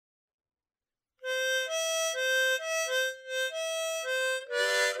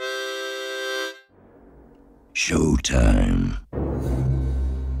Showtime.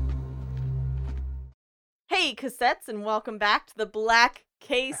 Hey, cassettes, and welcome back to the Black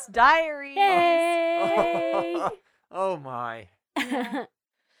Case Diaries. Hey! Oh my.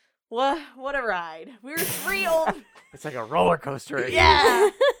 What a ride. We're three old... It's like a roller coaster. Yeah!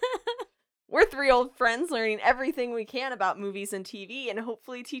 We're three old friends learning everything we can about movies and TV and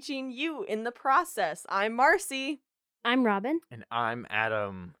hopefully teaching you in the process. I'm Marcy. I'm Robin. And I'm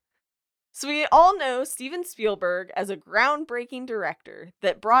Adam. So we all know Steven Spielberg as a groundbreaking director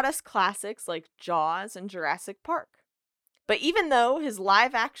that brought us classics like Jaws and Jurassic Park. But even though his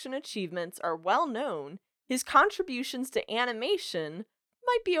live-action achievements are well known, his contributions to animation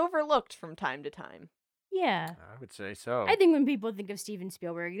might be overlooked from time to time. Yeah. I would say so. I think when people think of Steven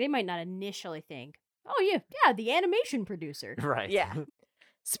Spielberg, they might not initially think, oh yeah, the animation producer. Right. Yeah.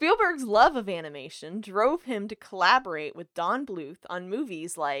 Spielberg's love of animation drove him to collaborate with Don Bluth on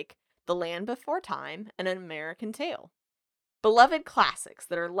movies like The Land Before Time and An American Tail. Beloved classics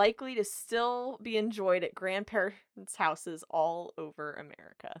that are likely to still be enjoyed at grandparents' houses all over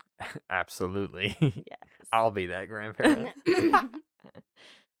America. Absolutely. Yes. I'll be that grandparent.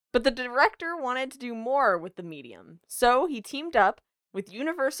 But the director wanted to do more with the medium, so he teamed up with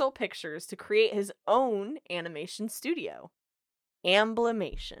Universal Pictures to create his own animation studio,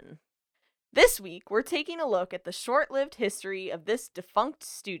 Amblimation. This week, we're taking a look at the short-lived history of this defunct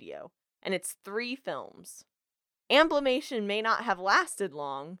studio and its 3 films. Amblimation may not have lasted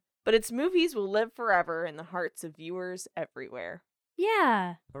long, but its movies will live forever in the hearts of viewers everywhere.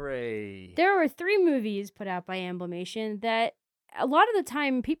 Yeah. Hooray. There were 3 movies put out by Amblimation that a lot of the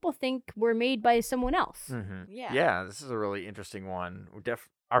time people think were made by someone else. Mm-hmm. Yeah. Yeah, this is a really interesting one. We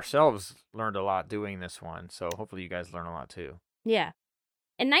ourselves learned a lot doing this one, so hopefully you guys learn a lot too. Yeah.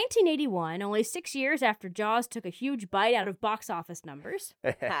 In 1981, only 6 years after Jaws took a huge bite out of box office numbers,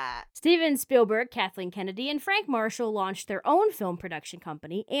 Ha. Steven Spielberg, Kathleen Kennedy, and Frank Marshall launched their own film production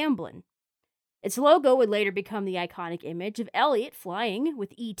company, Amblin. Its logo would later become the iconic image of Elliot flying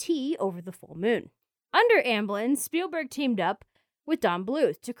with E.T. over the full moon. Under Amblin, Spielberg teamed up with Don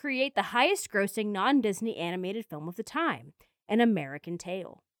Bluth to create the highest-grossing non-Disney animated film of the time, An American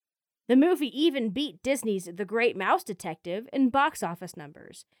Tail. The movie even beat Disney's The Great Mouse Detective in box office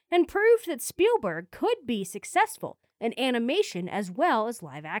numbers, and proved that Spielberg could be successful in animation as well as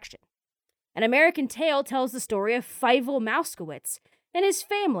live action. An American Tail tells the story of Fievel Mouskowitz and his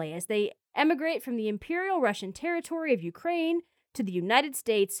family as they emigrate from the Imperial Russian territory of Ukraine to the United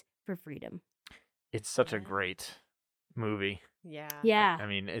States for freedom. It's such a great movie. Yeah. Yeah. I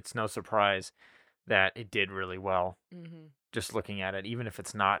mean, it's no surprise that it did really well. Mm-hmm. Just looking at it, even if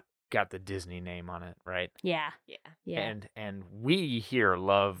it's not got the Disney name on it, right? Yeah. Yeah. Yeah. And we here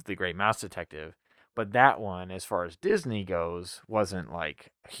love The Great Mouse Detective, but that one, as far as Disney goes, wasn't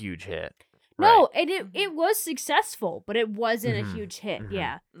like a huge hit. No, right? it was successful, but it wasn't a Mhm. huge hit. Mhm.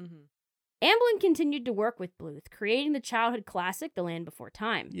 Yeah. Mm-hmm. Amblin continued to work with Bluth, creating the childhood classic The Land Before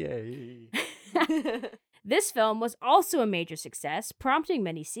Time. Yay. This film was also a major success, prompting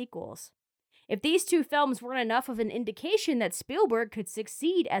many sequels. If these 2 films weren't enough of an indication that Spielberg could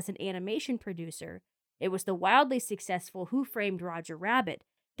succeed as an animation producer, it was the wildly successful Who Framed Roger Rabbit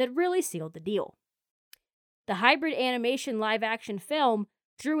that really sealed the deal. The hybrid animation live-action film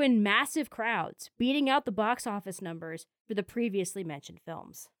drew in massive crowds, beating out the box office numbers for the previously mentioned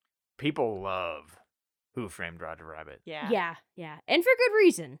films. People love Who Framed Roger Rabbit. Yeah. Yeah, and for good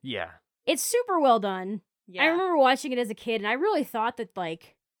reason. Yeah. It's super well done. Yeah. I remember watching it as a kid, and I really thought that,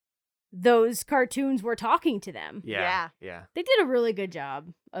 like, those cartoons were talking to them. Yeah. Yeah. They did a really good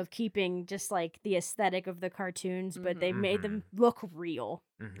job of keeping just, like, the aesthetic of the cartoons, but they made them look real.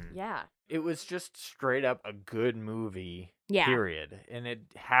 Mm-hmm. Yeah. It was just straight up a good movie, Yeah. period. And it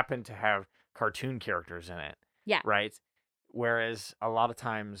happened to have cartoon characters in it. Yeah. Right? Whereas a lot of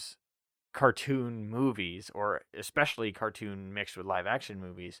times cartoon movies, or especially cartoon mixed with live action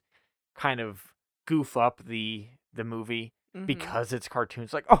movies, kind of goof up the movie Mhm. because it's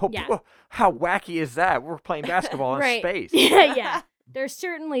cartoons. Like, oh, Yeah. how wacky is that? We're playing basketball in Right. space. Yeah. There's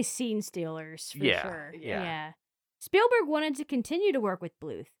certainly scene stealers, for Yeah, sure. yeah. Spielberg wanted to continue to work with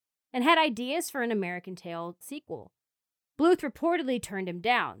Bluth and had ideas for an American Tail sequel. Bluth reportedly turned him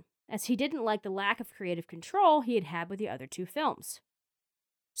down, as he didn't like the lack of creative control he had had with the other 2 films.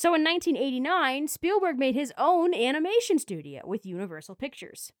 So in 1989, Spielberg made his own animation studio with Universal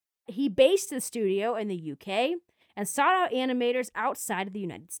Pictures. He based the studio in the UK and sought out animators outside of the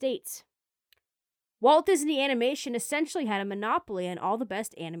United States. Walt Disney Animation essentially had a monopoly on all the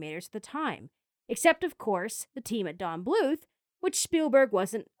best animators at the time, except, of course, the team at Don Bluth, which Spielberg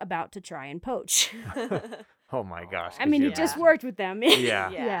wasn't about to try and poach. Oh my gosh. I mean, could he you just imagine? worked with them.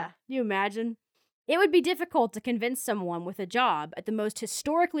 Yeah. Yeah. You imagine? It would be difficult to convince someone with a job at the most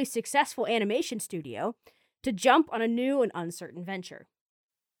historically successful animation studio to jump on a new and uncertain venture.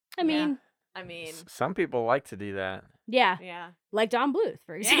 I mean, Some people like to do that. yeah, yeah. like Don Bluth,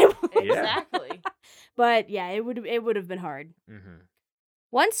 for Yeah, example. exactly. But yeah, it would have been hard. Mm-hmm.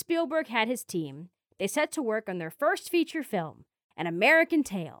 Once Spielberg had his team, they set to work on their first feature film, An American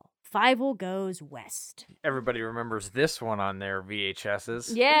Tale, Fievel Goes West. Everybody remembers this one on their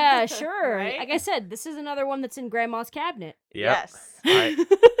VHSs. Yeah, sure. Right? Like I said, this is another one that's in Grandma's cabinet. Yep. Yes.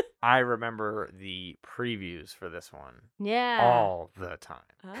 I remember the previews for this one Yeah. all the time.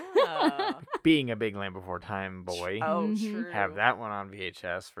 Oh. Being a big Land Before Time boy, Oh, Mhm. true. have that one on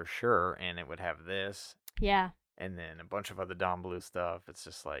VHS for sure, and it would have this, Yeah. and then a bunch of other Don Bluth stuff. It's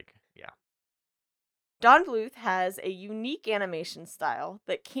just like, yeah. Don Bluth has a unique animation style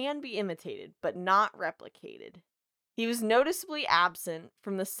that can be imitated but not replicated. He was noticeably absent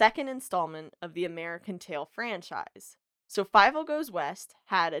from the second installment of the American Tail franchise, so Fievel Goes West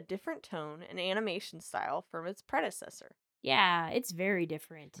had a different tone and animation style from its predecessor. Yeah, it's very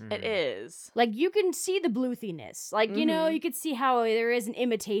different. It Mhm. is. Like, you can see the Bluthiness. Like, you know, Mhm. you could see how there is an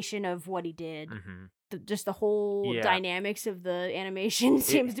imitation of what he did. Mhm. Just the whole Yeah. dynamics of the animation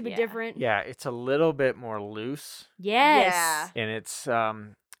seems to be yeah. different. Yeah, it's a little bit more loose, Yes. Yeah. and it's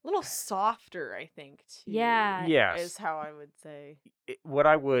A little softer, I think, too. Yeah. yes. Is how I would say. What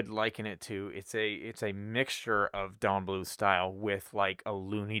I would liken it to, it's a mixture of Don Bluth style with like a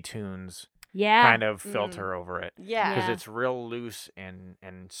Looney Tunes Yeah. kind of filter over it, Yeah. because Yeah. it's real loose and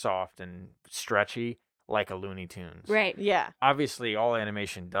soft and stretchy like a Looney Tunes. Right. Yeah. Obviously, all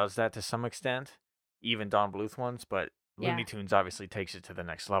animation does that to some extent, even Don Bluth ones, but Yeah. Looney Tunes obviously takes it to the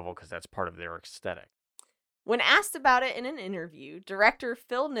next level because that's part of their aesthetic. When asked about it in an interview, director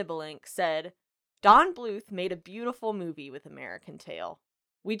Phil Niblink said, Don Bluth made a beautiful movie with American Tail.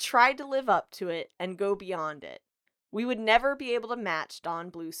 We tried to live up to it and go beyond it. We would never be able to match Don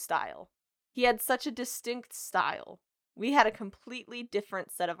Bluth's style. He had such a distinct style. We had a completely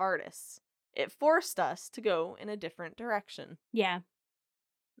different set of artists. It forced us to go in a different direction. Yeah.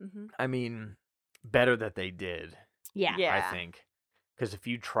 Mm-hmm. I mean, better that they did, Yeah. Yeah. I think. Because if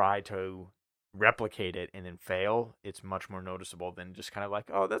you try to replicate it and then fail, it's much more noticeable than just kind of like,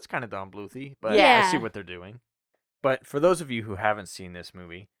 oh, that's kind of Don Bluthy, but Yeah. I see what they're doing. But for those of you who haven't seen this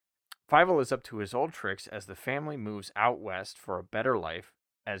movie, Fievel is up to his old tricks as the family moves out west for a better life,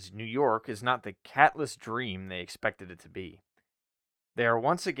 as New York is not the catless dream they expected it to be. They are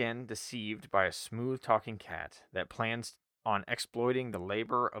once again deceived by a smooth-talking cat that plans on exploiting the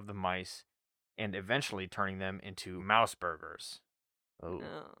labor of the mice and eventually turning them into mouse burgers. Oh.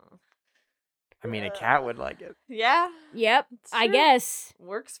 Oh. I mean, a cat would like it. Yeah. Yep. It's I true. guess.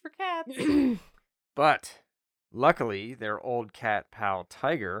 Works for cats. But luckily, their old cat pal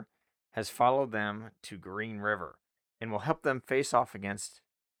Tiger has followed them to Green River and will help them face off against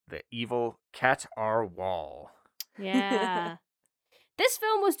the evil Cat R. Wall. Yeah. This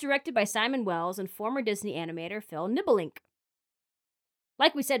film was directed by Simon Wells and former Disney animator Phil Niblink.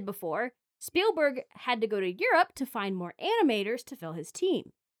 Like we said before, Spielberg had to go to Europe to find more animators to fill his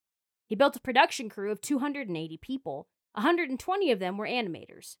team. He built a production crew of 280 people. 120 of them were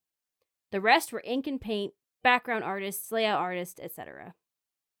animators. The rest were ink and paint, background artists, layout artists, etc.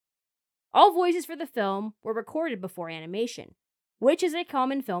 All voices for the film were recorded before animation, which is a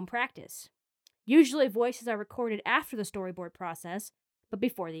common film practice. Usually voices are recorded after the storyboard process, but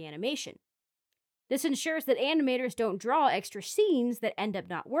before the animation. This ensures that animators don't draw extra scenes that end up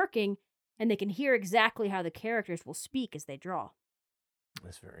not working, and they can hear exactly how the characters will speak as they draw.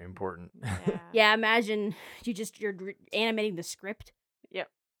 That's very important. Yeah, imagine you're animating the script. Yep.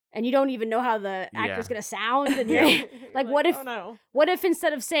 And you don't even know how the actor's Yeah. gonna sound, and Yeah. you're like, what if Oh no. what if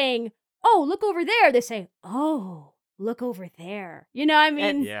instead of saying, "Oh, look over there," they say, "Oh, look over there." You know, I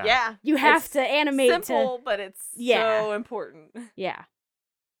mean, Yeah. Yeah. you have It's to animate simple, but it's Yeah. so important. Yeah.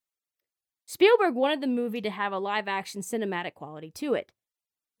 Spielberg wanted the movie to have a live-action cinematic quality to it.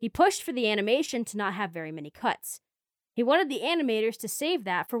 He pushed for the animation to not have very many cuts. He wanted the animators to save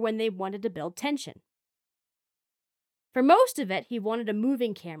that for when they wanted to build tension. For most of it, he wanted a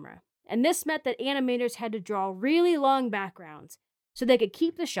moving camera, and this meant that animators had to draw really long backgrounds so they could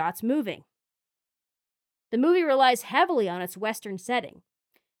keep the shots moving. The movie relies heavily on its Western setting,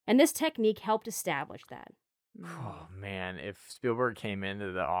 and this technique helped establish that. Oh man, if Spielberg came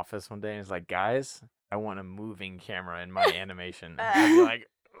into the office one day and was like, "Guys, I want a moving camera in my animation," I'd be like,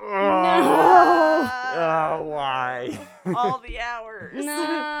 No. "Oh, why?" All the hours.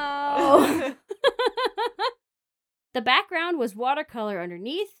 No. The background was watercolor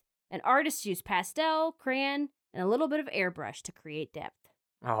underneath, and artists used pastel, crayon, and a little bit of airbrush to create depth.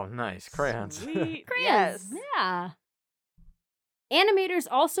 Oh, nice. Crayons. Sweet. Crayons. Yes. Yeah. Animators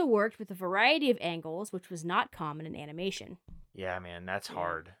also worked with a variety of angles, which was not common in animation. Yeah, man, that's Yeah.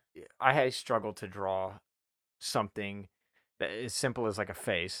 hard. I struggle to draw something that is simple as like a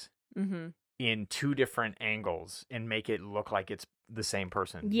face Mm-hmm. in two different angles and make it look like it's the same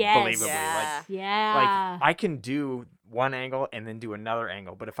person. Yes. Believably. Yeah. Yeah. Like I can do one angle and then do another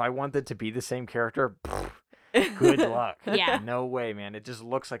angle, but if I want it to be the same character, good luck. Yeah. No way, man. It just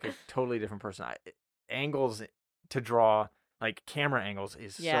looks like a totally different person. Angles to draw, like camera angles,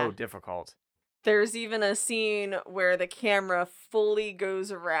 is Yeah. so difficult. There's even a scene where the camera fully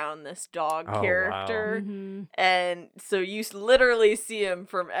goes around this dog Oh, wow. character. Mhm. And so you literally see him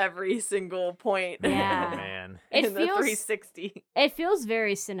from every single point Yeah. Oh, man. It in the feels 360. it feels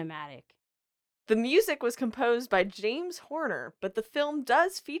very cinematic. The music was composed by James Horner, but the film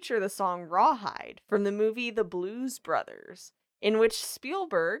does feature the song Rawhide from the movie The Blues Brothers, in which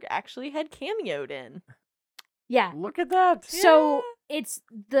Spielberg actually had cameoed in. Yeah. Look at that. So it's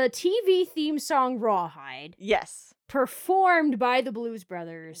the TV theme song Rawhide, Yes. performed by the Blues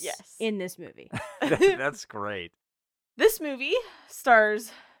Brothers Yes. in this movie. That's great. This movie stars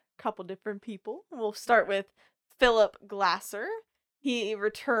a couple different people. We'll start with Philip Glasser. He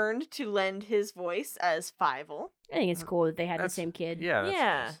returned to lend his voice as Fievel. I think it's cool that they had the That's- same kid. Yeah. That's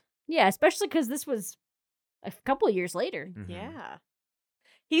Yeah. nice. Yeah, especially because this was a couple of years later. Mhm. Yeah.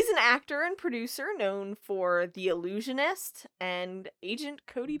 He's an actor and producer known for The Illusionist and Agent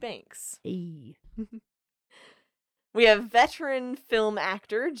Cody Banks. Hey. We have veteran film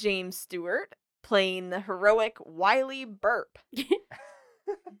actor James Stewart playing the heroic Wiley Burp.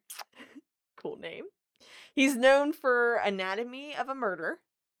 Cool name. He's known for Anatomy of a Murder,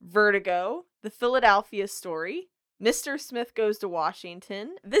 Vertigo, The Philadelphia Story, Mr. Smith Goes to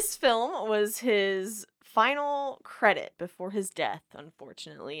Washington. This film was his final credit before his death,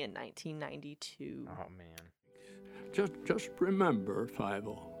 unfortunately, in 1992. Oh, man. Just remember,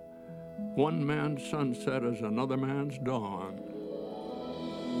 Fievel, one man's sunset is another man's dawn.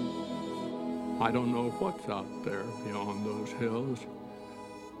 I don't know what's out there beyond those hills,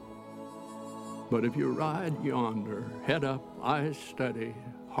 but if you ride yonder, head up, eyes steady,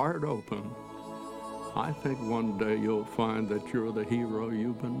 heart open, I think one day you'll find that you're the hero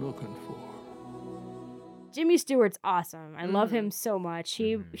you've been looking for. Jimmy Stewart's awesome. I love Mhm. him so much.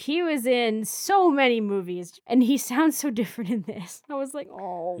 Mhm. He was in so many movies, and he sounds so different in this. I was like,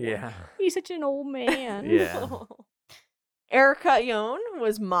 oh, Yeah. he's such an old man. Yeah. Erica Ione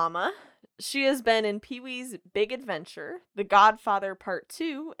was Mama. She has been in Pee-wee's Big Adventure, The Godfather Part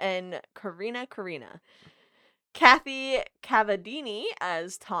 2, and Karina Karina. Kathy Cavadini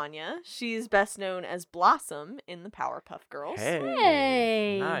as Tanya. She's best known as Blossom in the Powerpuff Girls.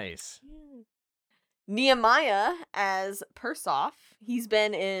 Hey. Nice. Nehemiah as Persoff. He's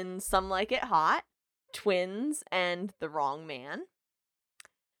been in Some Like It Hot, Twins, and The Wrong Man.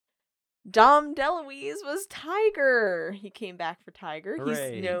 Dom DeLuise was Tiger. He came back for Tiger.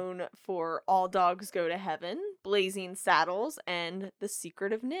 Hooray. He's known for All Dogs Go to Heaven, Blazing Saddles, and The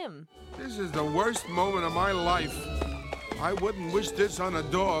Secret of Nim. This is the worst moment of my life. I wouldn't wish this on a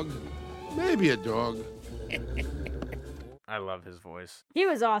dog. Maybe a dog. I love his voice. He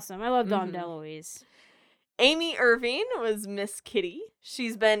was awesome. I love Dom Mhm. DeLuise. Amy Irving was Miss Kitty.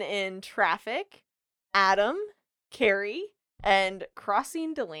 She's been in Traffic, Adam, Carrie, and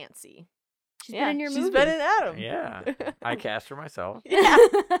Crossing Delancey. She's been in your movie. She's been in Adam. Yeah. I cast her myself. Yeah.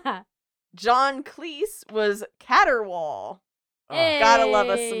 John Cleese was Caterwall. Oh, Gotta love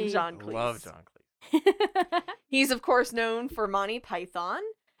us some Hey. John Cleese. love John Cleese. He's, of course, known for Monty Python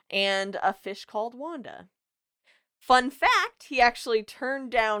and A Fish Called Wanda. Fun fact, he actually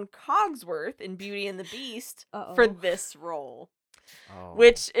turned down Cogsworth in Beauty and the Beast for Uh-oh. this role, Oh.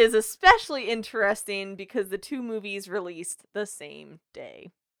 which is especially interesting because the two movies released the same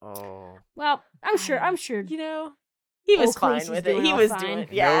day. Oh. Well, I'm sure. You know, he was Cleese fine was with it. doing He all was fine. doing it.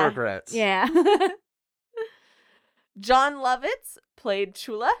 No Yeah. regrets. Yeah. John Lovitz played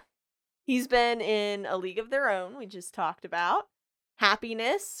Chula. He's been in A League of Their Own, we just talked about,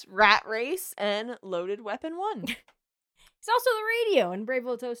 Happiness, Rat Race, and Loaded Weapon 1. He's also the radio in Brave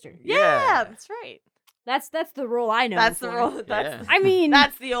Little Toaster. Yeah, that's right. That's the role I know. That's him the for. role. That's, I mean,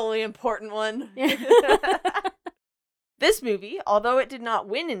 that's the only important one. This movie, although it did not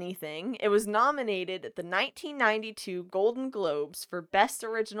win anything, it was nominated at the 1992 Golden Globes for Best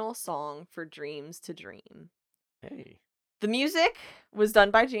Original Song for Dreams to Dream. Hey. The music was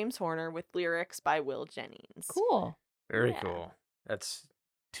done by James Horner with lyrics by Will Jennings. cool. Very Yeah. cool. That's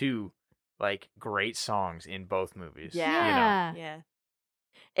two, like, great songs in both movies. Yeah. You know? Yeah. Yeah.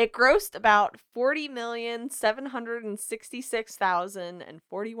 It grossed about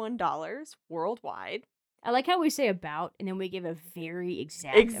 $40,766,041 worldwide. I like how we say about, and then we give a very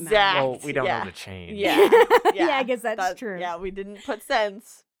exact Exact. amount. Well, we don't yeah. know the change. Yeah. Yeah, I guess that's true. Yeah, we didn't put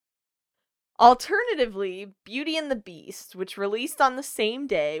cents. Alternatively, Beauty and the Beast, which released on the same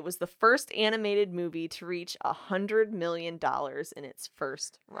day, was the first animated movie to reach $100 million in its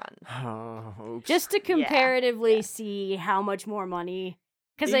first run. Oh, oops. Just to comparatively Yeah. see how much more money.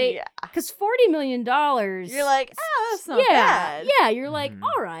 Because Yeah. $40 million. You're like, that's not yeah, bad. yeah, you're like, Mhm.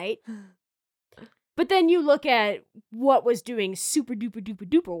 all right. But then you look at what was doing super duper duper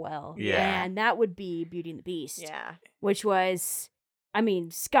duper well. Yeah. And that would be Beauty and the Beast. Yeah. Which was, I mean,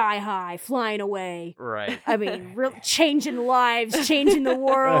 sky high, flying away. Right. I mean, changing lives, changing the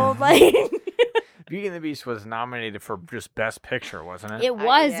world. Like Beauty and the Beast was nominated for just Best Picture, wasn't it? it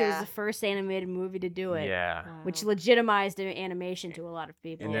was. It was yeah. the first animated movie to do it. Yeah. Which legitimized animation to a lot of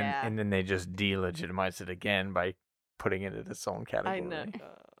people. And then Yeah. and then they just delegitimized it again by putting it in its own category. I know.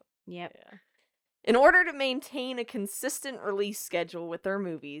 Yep. Yeah. In order to maintain a consistent release schedule with their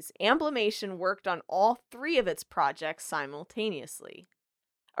movies, Amblimation worked on all 3 of its projects simultaneously.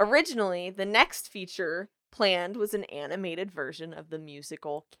 Originally, the next feature planned was an animated version of the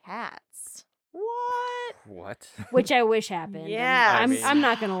musical Cats. What? What? Which I wish happened. Yeah. I'm, I mean- I'm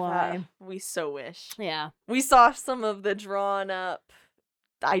not going to lie. We so wish. Yeah. We saw some of the drawn up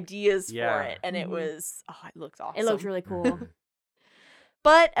ideas for Yeah. it, and it Mhm. was, it looked awesome. It looked really cool.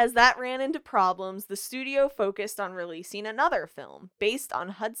 But as that ran into problems, the studio focused on releasing another film based on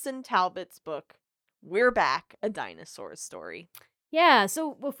Hudson Talbot's book, We're Back, A Dinosaur's Story. Yeah,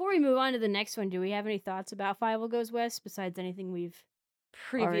 so before we move on to the next one, do we have any thoughts about Fievel Goes West besides anything we've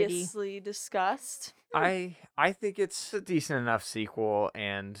Previously discussed. I think it's a decent enough sequel,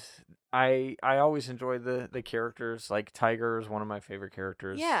 and I always enjoy the characters. Like Tiger is one of my favorite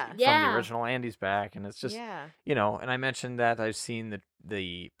characters. Yeah. From Yeah. the original Andy's back, and it's just yeah. and I mentioned that I've seen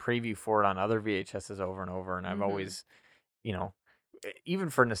the preview for it on other VHSs over and over, and I've Mhm. always, even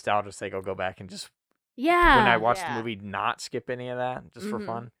for nostalgia's sake, I'll go back and just Yeah. when I watch Yeah. the movie, not skip any of that just for Mhm.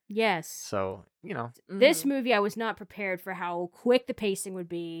 fun. Yes. So This Mhm. movie, I was not prepared for how quick the pacing would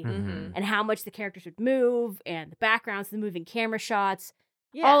be Mhm. and how much the characters would move and the backgrounds, the moving camera shots.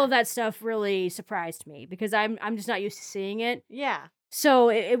 Yeah. All of that stuff really surprised me because I'm just not used to seeing it. Yeah. So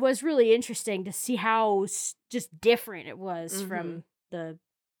it was really interesting to see how just different it was from the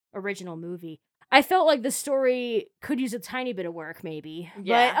original movie. I felt like the story could use a tiny bit of work, maybe.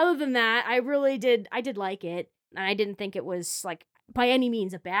 Yeah. But other than that, I did like it. And I didn't think it was, like, by any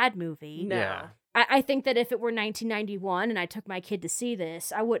means a bad movie. No. Yeah. I think that if it were 1991 and I took my kid to see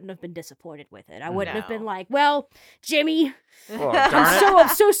this, I wouldn't have been disappointed with it. I wouldn't have been No. like, well, Jimmy, Well, darn it. I'm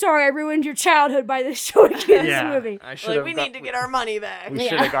so sorry I ruined your childhood by this showing you this movie. I should Like, have we need to get our money back. We Yeah.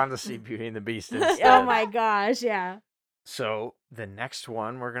 should have gone to see Beauty and the Beast instead. Oh my gosh, yeah. So the next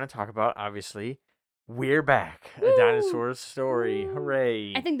one we're gonna talk about, obviously, We're Back, Woo! A Dinosaur's Story. Woo!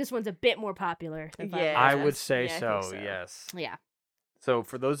 Hooray! I think this one's a bit more popular than Fievel Yeah. Goes I West. would say Yeah, I so, think so. yes. Yeah. So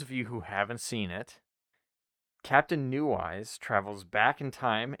for those of you who haven't seen it, Captain New Eyes travels back in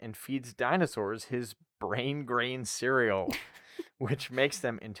time and feeds dinosaurs his brain grain cereal, which makes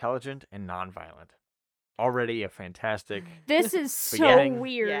them intelligent and nonviolent. Already a fantastic. This is so Beginning.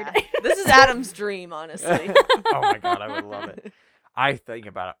 weird. Yeah. This is Adam's dream, honestly. Oh my god, I would love it. I think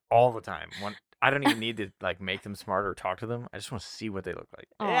about it all the time. I don't even need to make them smart or talk to them. I just want to see what they look like.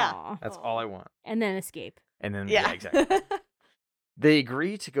 Yeah. Aw. That's all I want. And then escape. And then Yeah. exactly. They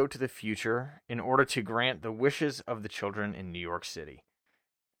agree to go to the future in order to grant the wishes of the children in New York City.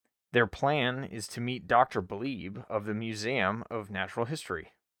 Their plan is to meet Dr. Bleeb of the Museum of Natural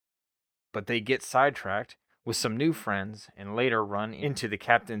History. But they get sidetracked with some new friends and later run into the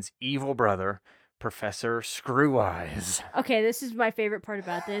captain's evil brother, Professor Screw-Eyes. Okay, this is my favorite part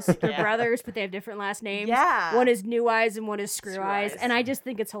about this. They're Yeah. brothers, but they have different last names. Yeah. One is New Eyes and one is Screw Eyes. And I just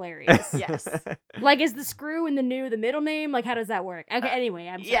think it's hilarious. Yes. Like, is the Screw and the New the middle name? Like, how does that work? Okay, anyway,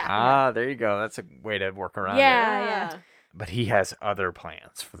 I'm sorry. yeah. Ah, there you go. That's a way to work around it. Yeah. But he has other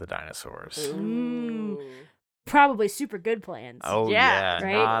plans for the dinosaurs. Mm. Probably super good plans. Oh, Yeah, yeah.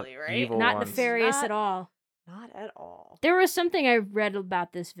 right? Not Totally, right? evil Not ones. nefarious Not- at all. Not at all. There was something I read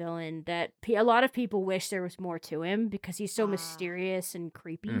about this villain that a lot of people wish there was more to him because he's so Ah. mysterious and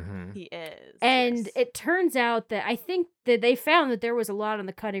creepy. Mhm. He is. And yes. it turns out that I think that they found that there was a lot on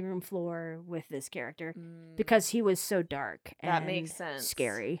the cutting room floor with this character Mm, because he was so dark and That makes sense.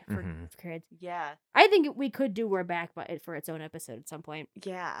 scary for Mhm. kids. Yeah. I think we could do We're Back for its own episode at some point.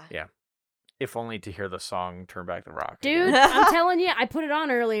 Yeah. If only to hear the song Turn Back the Rock. Dude, again. I'm telling you, I put it on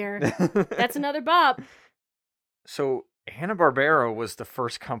earlier. That's another bop. So Hanna-Barbera was the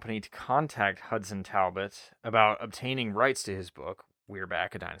first company to contact Hudson Talbot about obtaining rights to his book, We're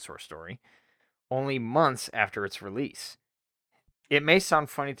Back, A Dinosaur Story, only months after its release. It may sound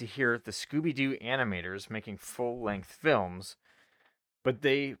funny to hear the Scooby-Doo animators making full-length films, but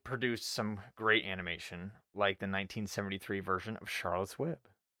they produced some great animation, like the 1973 version of Charlotte's Web.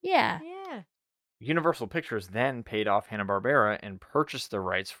 Yeah. Yeah. Universal Pictures then paid off Hanna-Barbera and purchased the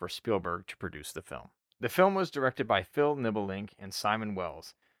rights for Spielberg to produce the film. The film was directed by Phil Nibelink and Simon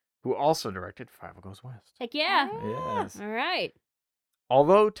Wells, who also directed Five Goes West. Heck yeah. Yes. All right.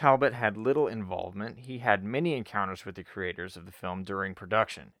 Although Talbot had little involvement, he had many encounters with the creators of the film during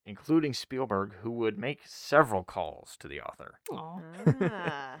production, including Spielberg, who would make several calls to the author. Aw.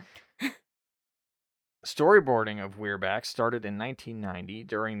 Ah. Storyboarding of We're Back started in 1990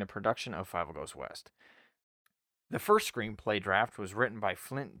 during the production of Five Goes West. The first screenplay draft was written by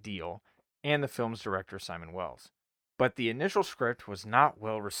Flint Diehl and the film's director Simon Wells, but the initial script was not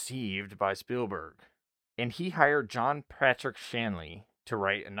well received by Spielberg, and he hired John Patrick Shanley to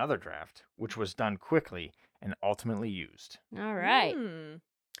write another draft, which was done quickly and ultimately used. All right. Hmm.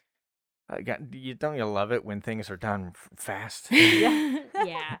 Don't you love it when things are done fast?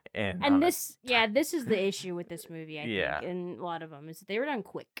 Yeah. And this is the issue with this movie, I Yeah. think, and a lot of them, is that they were done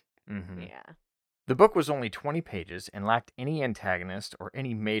quick. Mhm. Yeah. The book was only 20 pages and lacked any antagonist or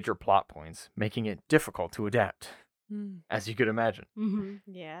any major plot points, making it difficult to adapt, as you could imagine. Mm-hmm.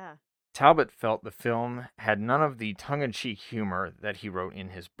 Yeah. Talbot felt the film had none of the tongue-in-cheek humor that he wrote in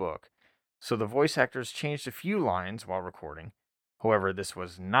his book, so the voice actors changed a few lines while recording. However, this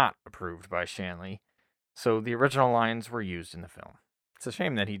was not approved by Shanley, so the original lines were used in the film. It's a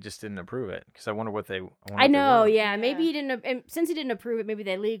shame that he just didn't approve it, because I wonder what they. I know, yeah. Yeah. Maybe he didn't. And since he didn't approve it, maybe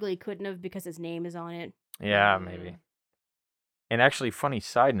they legally couldn't have because his name is on it. Yeah, maybe. And actually, funny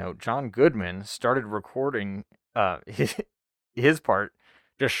side note: John Goodman started recording his part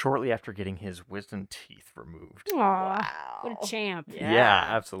just shortly after getting his wisdom teeth removed. Aw, Wow. what a champ. Yeah,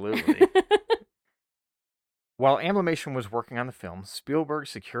 absolutely. While Amblimation was working on the film, Spielberg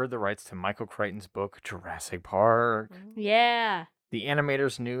secured the rights to Michael Crichton's book Jurassic Park. Yeah. The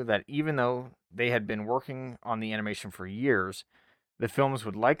animators knew that even though they had been working on the animation for years, the films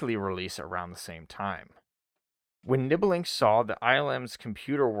would likely release around the same time. When Nibelink saw the ILM's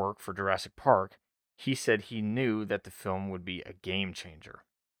computer work for Jurassic Park, he said he knew that the film would be a game changer.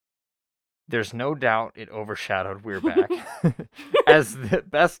 There's no doubt it overshadowed We're Back as the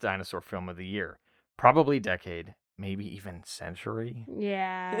best dinosaur film of the year. Probably decade, maybe even century.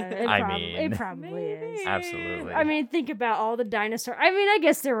 Yeah. It it probably is. Absolutely. I mean, think about all the dinosaur. I mean, I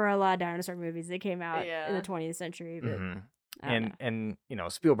guess there were a lot of dinosaur movies that came out in the 20th century, but Mhm. I don't know. And you know,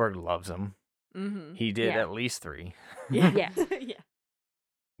 Spielberg loves them. Mm-hmm. He did Yeah. at least 3. Yeah. Yeah.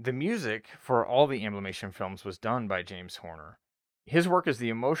 The music for all the Amblimation films was done by James Horner. His work is the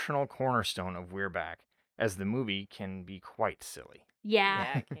emotional cornerstone of We're Back, as the movie can be quite silly. Yeah.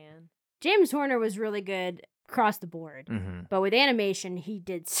 Yeah, I can. James Horner was really good across the board. Mm-hmm. But with animation, he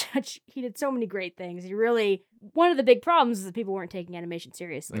did so many great things. One of the big problems is that people weren't taking animation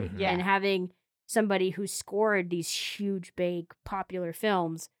seriously. Mhm. Yeah. And having somebody who scored these huge, big, popular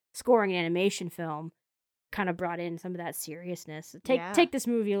films, scoring an animation film, kind of brought in some of that seriousness. Take this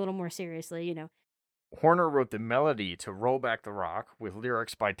movie a little more seriously, you know. Horner wrote the melody to Roll Back the Rock with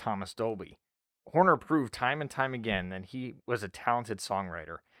lyrics by Thomas Dolby. Horner proved time and time again that he was a talented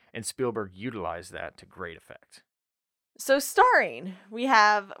songwriter, and Spielberg utilized that to great effect. So starring, we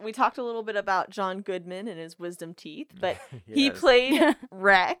talked a little bit about John Goodman and his wisdom teeth, but he Yes. played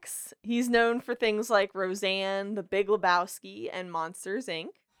Rex. He's known for things like Roseanne, The Big Lebowski, and Monsters, Inc.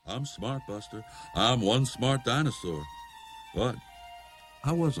 I'm smart, Buster. I'm one smart dinosaur. But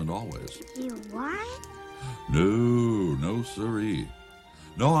I wasn't always. You what? No siree.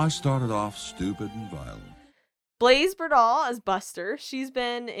 No, I started off stupid and violent. Blaise Berdal as Buster. She's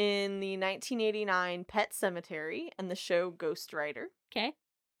been in the 1989 Pet Sematary and the show Ghost Rider. Okay.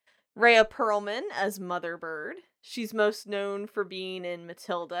 Rhea Perlman as Mother Bird. She's most known for being in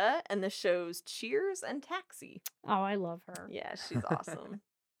Matilda and the shows Cheers and Taxi. Oh, I love her. Yeah, she's awesome.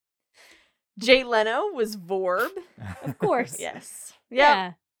 Jay Leno was Vorb. Of course. Yes. Yep.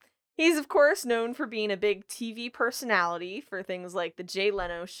 Yeah. He's, of course, known for being a big TV personality for things like The Jay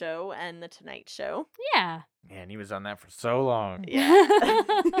Leno Show and The Tonight Show. Yeah. Man, he was on that for so long. Yeah.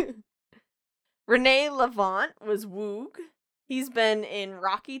 Renee Lavant was Woog. He's been in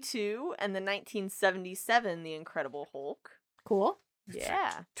Rocky 2 and the 1977 The Incredible Hulk. Cool.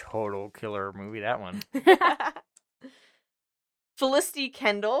 Yeah. Total killer movie, that one. Felicity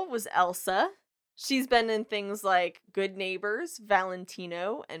Kendall was Elsa. She's been in things like Good Neighbors,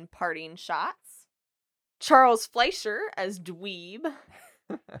 Valentino, and Parting Shots. Charles Fleischer as Dweeb.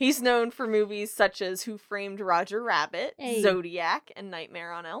 He's known for movies such as Who Framed Roger Rabbit, Hey. Zodiac, and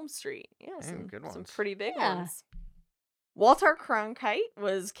Nightmare on Elm Street. Yeah, good some ones. pretty big Yeah. ones. Walter Cronkite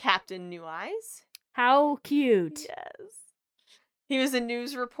was Captain New Eyes. How cute. Yes. He was a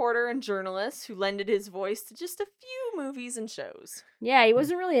news reporter and journalist who lended his voice to just a few movies and shows. Yeah, he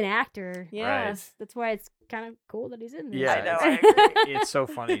wasn't really an actor. Yeah. That's why it's kind of cool that he's in this. Yeah, I know, it's- I agree. It's so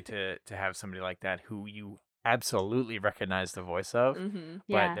funny to have somebody like that who you absolutely recognize the voice of, Mm-hmm.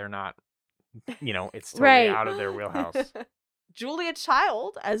 but Yeah. they're not, it's totally Right. out of their wheelhouse. Julia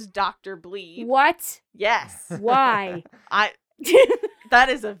Child as Dr. Bleed. What? Yes. Why? That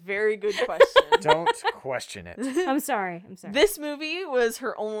is a very good question. Don't question it. I'm sorry. This movie was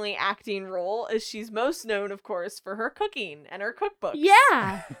her only acting role, as she's most known, of course, for her cooking and her cookbooks.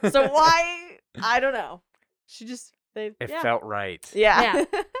 Yeah. So why? I don't know. She just It yeah. felt right. Yeah.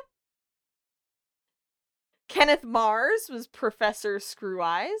 Kenneth Mars was Professor Screw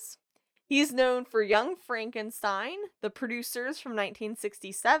Eyes. He's known for Young Frankenstein, The Producers from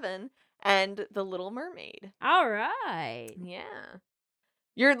 1967, and The Little Mermaid. All right. Yeah.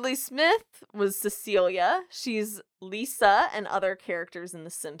 Yeardley Smith was Cecilia. She's Lisa and other characters in The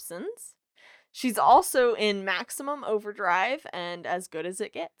Simpsons. She's also in Maximum Overdrive and As Good as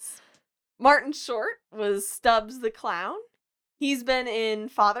It Gets. Martin Short was Stubbs the Clown. He's been in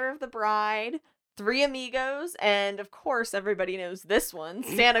Father of the Bride, Three Amigos, and of course everybody knows this one,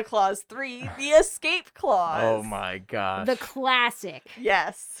 Santa Claus 3, The Escape Clause. Oh my gosh. The classic.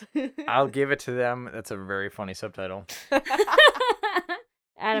 Yes. I'll give it to them. That's a very funny subtitle.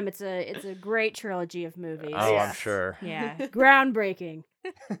 Adam, it's a great trilogy of movies. Oh, I'm Yes. sure. Yeah. Groundbreaking.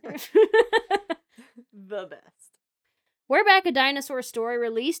 The best. We're Back, a Dinosaur Story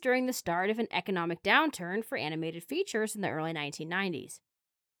released during the start of an economic downturn for animated features in the early 1990s.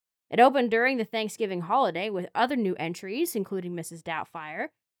 It opened during the Thanksgiving holiday with other new entries, including Mrs. Doubtfire,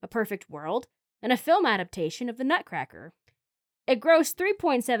 A Perfect World, and a film adaptation of The Nutcracker. It grossed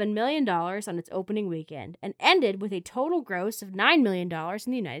 $3.7 million on its opening weekend and ended with a total gross of $9 million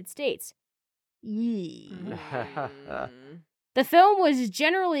in the United States. Yee. The film was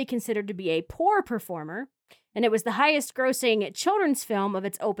generally considered to be a poor performer, and it was the highest grossing children's film of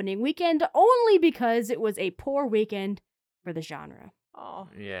its opening weekend only because it was a poor weekend for the genre. Oh.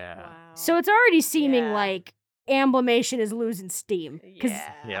 Yeah. Wow. So it's already seeming Yeah. like Amblimation is losing steam. Because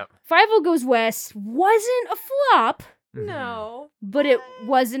Yeah. Yep. Fievel Goes West wasn't a flop, Mhm. No. but it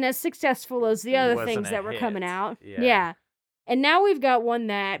wasn't as successful as the other Wasn't things a that were coming hit. out. Yeah. And now we've got one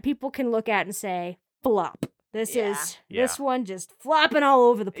that people can look at and say, flop. This Yeah. is Yeah. this one just flopping all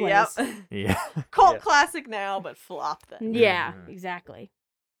over the place. Yep. Yeah. Cult Yeah. classic now, but flop then. Yeah, Mhm. exactly.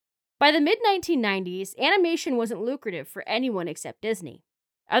 By the mid-1990s, animation wasn't lucrative for anyone except Disney.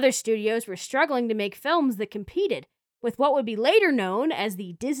 Other studios were struggling to make films that competed with what would be later known as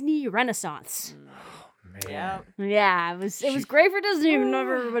the Disney Renaissance. Man. Yeah. Yeah, it was great for Disney, but not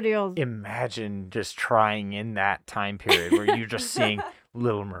for everybody else. Imagine just trying in that time period where you're just seeing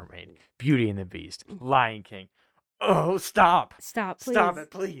Little Mermaid, Beauty and the Beast, Lion King. Oh, stop. Stop, please. Stop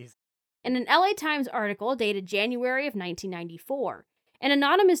it, please. In an LA Times article dated January of 1994, an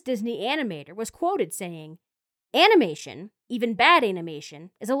anonymous Disney animator was quoted saying, "Animation, even bad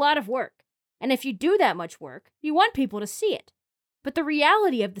animation, is a lot of work. And if you do that much work, you want people to see it. But the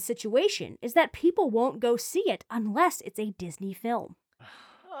reality of the situation is that people won't go see it unless it's a Disney film."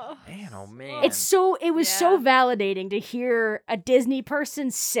 Oh. Man, oh man. It was so Yeah. validating to hear a Disney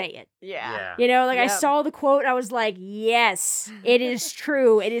person say it. Yeah. Yeah. You know, like I Yep. saw the quote, I was like, yes, it is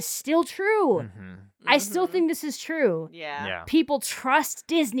true. It is still true. Mhm. I still Mhm. think this is true. Yeah. Yeah. People trust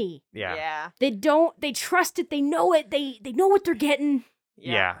Disney. Yeah. Yeah. They trust it, they know it, they know what they're getting.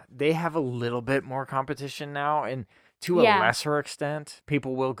 Yeah. They have a little bit more competition now, and to a Yeah. lesser extent,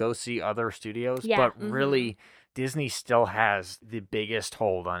 people will go see other studios, Yeah. but Mhm. really, Disney still has the biggest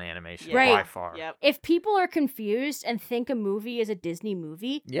hold on animation Right. by far. Yep. If people are confused and think a movie is a Disney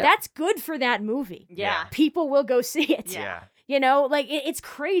movie, Yeah. that's good for that movie. Yeah. People will go see it. Yeah. You know, like it's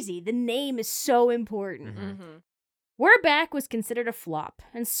crazy. The name is so important. Mhm. Mm-hmm. We're Back was considered a flop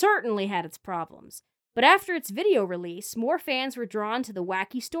and certainly had its problems. But after its video release, more fans were drawn to the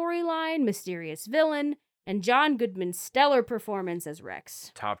wacky storyline, mysterious villain, and John Goodman's stellar performance as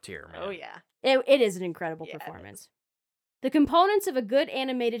Rex. Top tier, man. Oh yeah. It is an incredible Yeah, it performance. The components of a good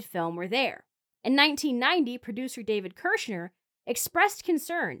animated film were there. In 1990, producer David Kirshner expressed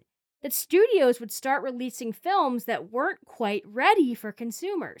concern that studios would start releasing films that weren't quite ready for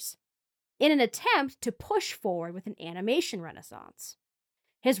consumers, in an attempt to push forward with an animation renaissance.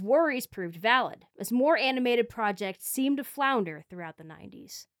 His worries proved valid, as more animated projects seemed to flounder throughout the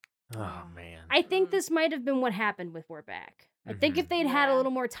 90s. Oh, man. I think this might have been what happened with We're Back. I think if they'd had a Yeah.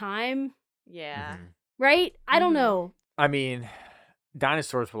 little more time, Yeah. right? I don't Mhm. know. I mean,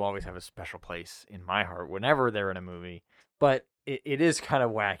 dinosaurs will always have a special place in my heart whenever they're in a movie, but it is kind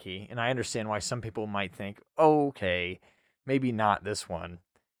of wacky, and I understand why some people might think, oh, okay, maybe not this one.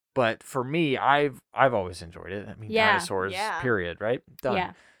 But for me, I've always enjoyed it. I mean, Yeah. dinosaurs, Yeah. period, right? Done.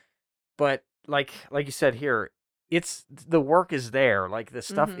 Yeah. But like you said here, it's the work is there. Like the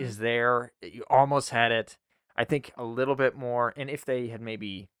stuff Mhm. is there. You almost had it. I think a little bit more, and if they had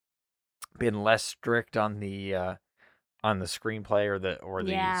maybe been less strict on the screenplay or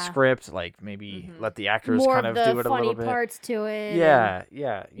the Yeah. script, like maybe Mhm. let the actors More kind of of the do it a funny little bit. parts to it. Yeah,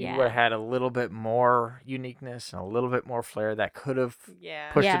 yeah. You Yeah. would have had a little bit more uniqueness and a little bit more flair that could have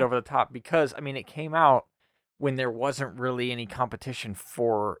Yeah. pushed it Yeah. over the top, because I mean it came out when there wasn't really any competition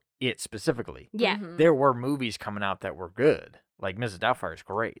for it specifically. Yeah. Mhm. There were movies coming out that were good, like Mrs. Doubtfire is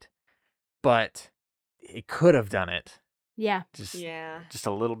great, but it could have done it Yeah. Yeah. just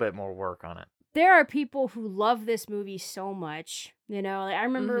a little bit more work on it. There are people who love this movie so much. You know, like I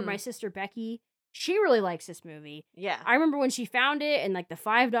remember Mhm. my sister Becky, she really likes this movie. Yeah. I remember when she found it in like the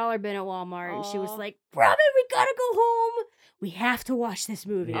 $5 bin at Walmart, and she was Aw. like, Robin, we gotta go home. We have to watch this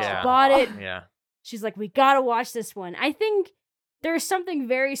movie. Yeah. She bought it. Yeah. She's like, we gotta watch this one. I think there's something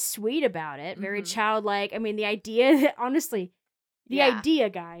very sweet about it, very Mhm. childlike. I mean, the idea, honestly, the Yeah. idea,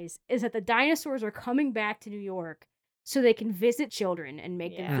 guys, is that the dinosaurs are coming back to New York so they can visit children and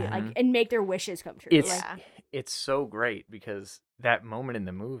make them feel Yeah. like and make their wishes come true. It's Like, it's so great because that moment in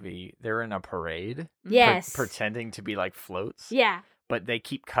the movie, they're in a parade, yes. pretending to be like floats. Yeah. But they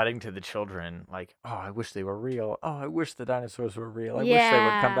keep cutting to the children, like, oh, I wish they were real. Oh, I wish the dinosaurs were real. I wish they would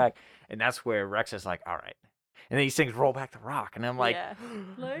Yeah. come back. And that's where Rex is like, all right. And then he sings Roll Back the Rock. And I'm like, Yeah.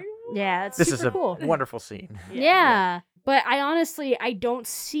 Like, Yeah, it's this super is a cool. wonderful scene. Yeah. But I honestly don't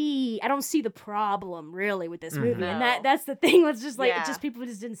see the problem really with this movie. And No. that's the thing. It's just like Yeah. it's just people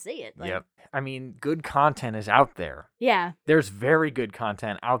just didn't see it. Like, Yep. I mean, good content is out there. Yeah. There's very good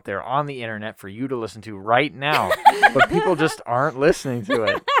content out there on the internet for you to listen to right now. But people just aren't listening to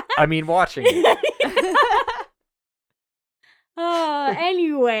it. I mean, watching it.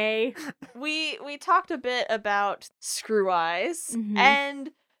 Anyway. we talked a bit about Screw Eyes, Mhm.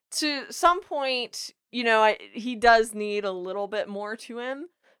 and to some point, you know, he does need a little bit more to him,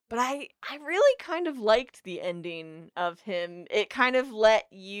 but I really kind of liked the ending of him. It kind of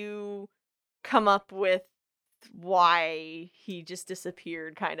let you come up with why he just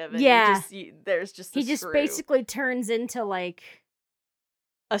disappeared, kind of. And Yeah. there's just He a just screw. basically turns into like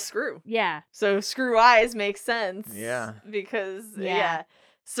A screw. yeah. So Screw Eyes makes sense. Yeah. Because Yeah. yeah.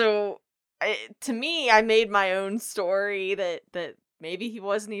 So to me, I made my own story that maybe he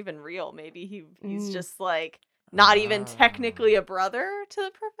wasn't even real. Maybe he's Mm. just like not even technically a brother to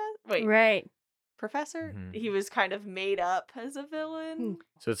the professor. Wait, Right. professor? Mhm. He was kind of made up as a villain.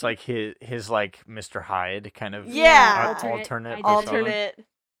 So it's like his like Mr. Hyde kind of Yeah. identity. alternate persona. Alternate.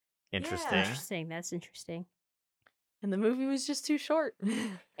 Interesting. Yeah. Interesting. That's interesting. And the movie was just too short.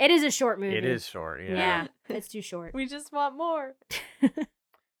 It is a short movie. It is short, yeah. Yeah. It's too short. We just want more.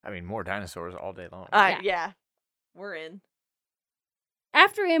 I mean, more dinosaurs all day long. Yeah. We're in.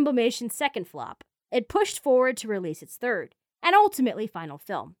 After Amblimation's second flop, it pushed forward to release its third, and ultimately final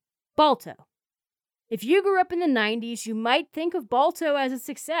film, Balto. If you grew up in the 90s, you might think of Balto as a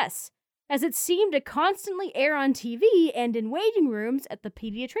success, as it seemed to constantly air on TV and in waiting rooms at the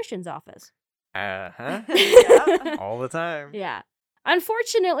pediatrician's office. Uh-huh. Yeah. All the time. Yeah.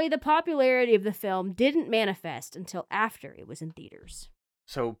 Unfortunately, the popularity of the film didn't manifest until after it was in theaters.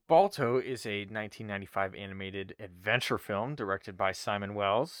 So, Balto is a 1995 animated adventure film directed by Simon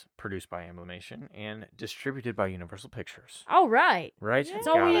Wells, produced by Amblimation, and distributed by Universal Pictures. All right. Right? That's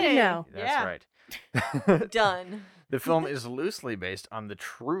all we Got need it. to know. That's Yeah. right. Done. The film is loosely based on the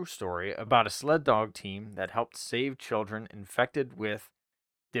true story about a sled dog team that helped save children infected with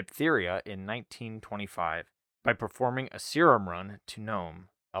diphtheria in 1925 by performing a serum run to Nome,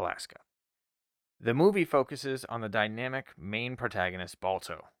 Alaska. The movie focuses on the dynamic main protagonist,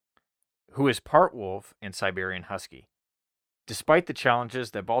 Balto, who is part wolf and Siberian husky. Despite the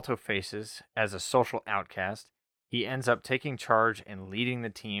challenges that Balto faces as a social outcast, he ends up taking charge and leading the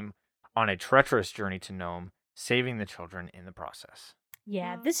team on a treacherous journey to Nome, saving the children in the process.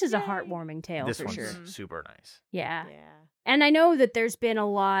 Yeah, Oh, this is a yay. heartwarming tale This for one's sure. super nice. Yeah. Yeah. And I know that there's been a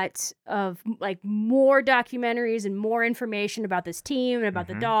lot of like more documentaries and more information about this team and about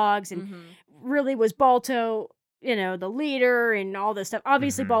the Mhm. dogs and Mhm. really was Balto the leader and all this stuff.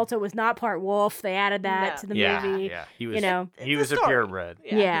 Obviously, Balto was not part wolf. They added that to the movie. Yeah, he was. He It's was a story. purebred.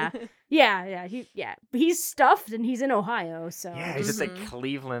 Yeah. He's stuffed and he's in Ohio, so Yeah, he's at the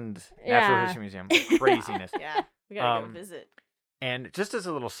Cleveland Yeah. Natural History Museum. Craziness. Yeah, we gotta go visit. And just as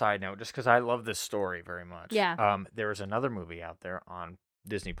a little side note, just because I love this story very much. Yeah. There is another movie out there on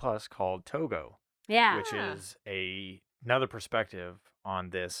Disney Plus called Togo, yeah. which is another perspective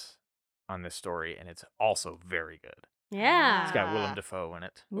on this story, and it's also very good. Yeah. It's got Willem Dafoe in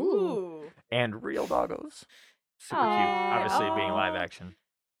it Ooh. and real doggos. Super cute, Aw. obviously being live action.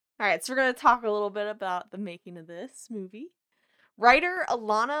 All right, so we're going to talk a little bit about the making of this movie. Writer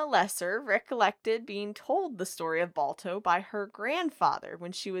Alana Lesser recollected being told the story of Balto by her grandfather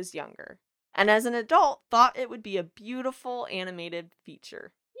when she was younger, and as an adult thought it would be a beautiful animated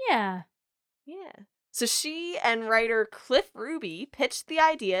feature. Yeah. Yeah. So she and writer Cliff Ruby pitched the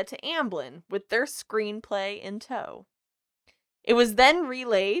idea to Amblin with their screenplay in tow. It was then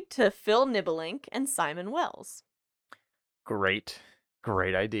relayed to Phil Nibelink and Simon Wells. Great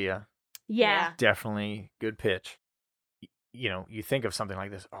idea. Yeah. Definitely good pitch. You think of something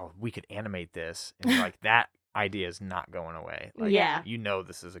like this, oh, we could animate this, and like that idea is not going away. Like, Yeah.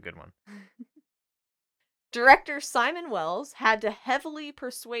 this is a good one. Director Simon Wells had to heavily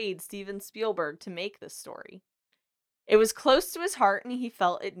persuade Steven Spielberg to make this story. It was close to his heart and he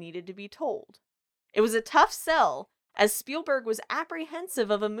felt it needed to be told. It was a tough sell, as Spielberg was apprehensive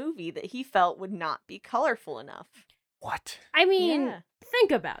of a movie that he felt would not be colorful enough. What? I mean, Yeah.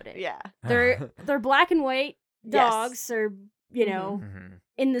 think about it. Yeah. They're black and white dogs or, Mhm.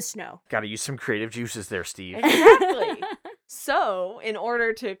 in the snow. Got to use some creative juices there, Steve. Exactly. So, in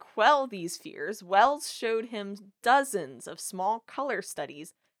order to quell these fears, Wells showed him dozens of small color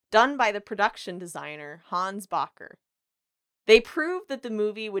studies done by the production designer Hans Bacher. They proved that the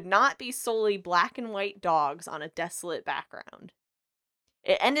movie would not be solely black and white dogs on a desolate background.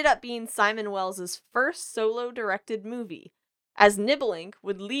 It ended up being Simon Wells' first solo-directed movie, as Nibelink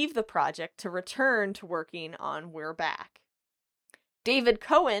would leave the project to return to working on We're Back. David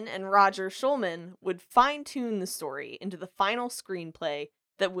Cohen and Roger Schulman would fine-tune the story into the final screenplay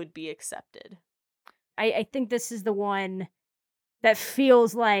that would be accepted. I think this is the one that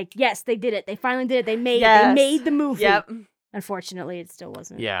feels like, yes, they did it. They finally did it. They made the movie. Yep. Unfortunately, it still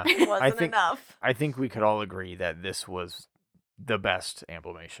wasn't. Yeah. It wasn't enough. I think we could all agree that this was the best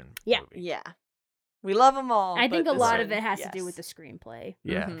Amblimation movie. Yeah. We love them all. I think but a this lot one, of it has to do yes. with the screenplay.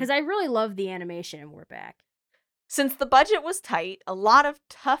 Yeah. Mhm. Because I really love the animation and We're Back. Since the budget was tight, a lot of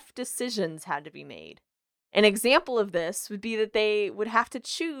tough decisions had to be made. An example of this would be that they would have to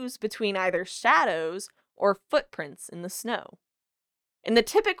choose between either shadows or footprints in the snow. In the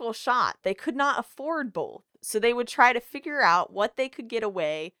typical shot, they could not afford both, so they would try to figure out what they could get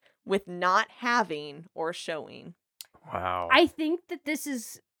away with not having or showing. Wow. I think that this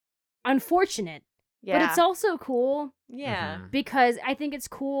is unfortunate, but it's also cool Yeah. Mhm. because I think it's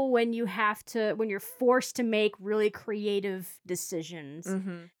cool when you're forced to make really creative decisions.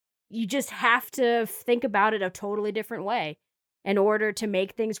 Mm-hmm. You just have to think about it a totally different way in order to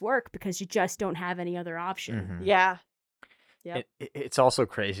make things work because you just don't have any other option. Mhm. Yeah. Yep. It's also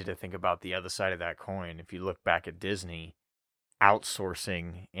crazy to think about the other side of that coin. If you look back at Disney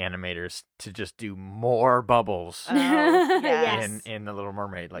outsourcing animators to just do more bubbles Oh, yes. in The Little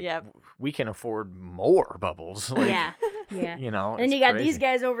Mermaid, like Yep. we can afford more bubbles. Like, Yeah. Yeah. And And you got these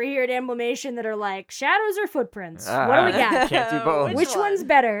guys over here at Amblimation that are like, shadows or footprints? What do we got? Can't do both. Which one's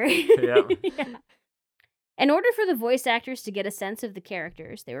better? Yep. Yeah. In order for the voice actors to get a sense of the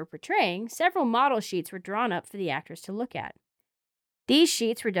characters they were portraying, several model sheets were drawn up for the actors to look at. These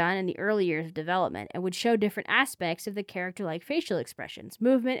sheets were done in the early years of development and would show different aspects of the character like facial expressions,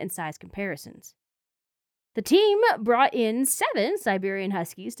 movement, and size comparisons. The team brought in 7 Siberian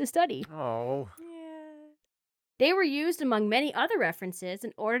Huskies to study. Oh. Yeah. They were used among many other references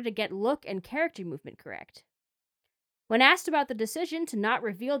in order to get look and character movement correct. When asked about the decision to not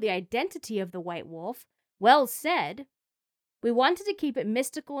reveal the identity of the White Wolf, Wells said, "We wanted to keep it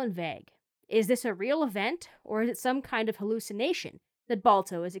mystical and vague. Is this a real event, or is it some kind of hallucination that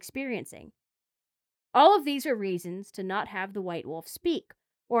Balto is experiencing? All of these are reasons to not have the White Wolf speak,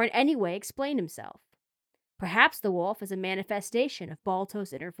 or in any way explain himself. Perhaps the wolf is a manifestation of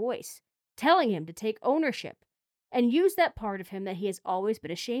Balto's inner voice, telling him to take ownership, and use that part of him that he has always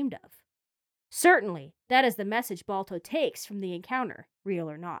been ashamed of. Certainly, that is the message Balto takes from the encounter, real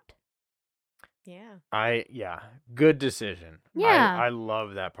or not." Yeah. Good decision. Yeah. I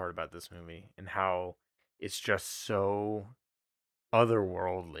love that part about this movie and how it's just so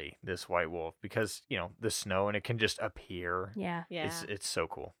otherworldly, this white wolf, because, the snow and it can just appear. Yeah. Yeah. It's so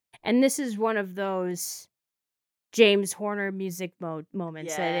cool. And this is one of those James Horner music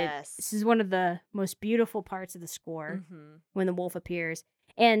moments. Yes. This is one of the most beautiful parts of the score Mhm. when the wolf appears.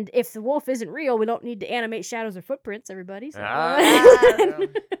 And if the wolf isn't real, we don't need to animate shadows or footprints, everybody. So.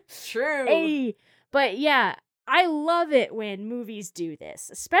 True. Hey, but yeah, I love it when movies do this,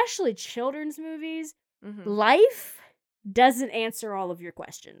 especially children's movies. Mhm. Life doesn't answer all of your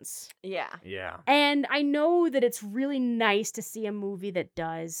questions. Yeah. Yeah. And I know that it's really nice to see a movie that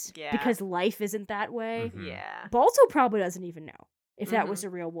does, Yeah. because life isn't that way. Mhm. Yeah. Balto probably doesn't even know if that Mhm. was a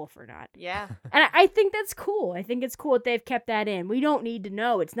real wolf or not. Yeah. And I think that's cool. I think it's cool that they've kept that in. We don't need to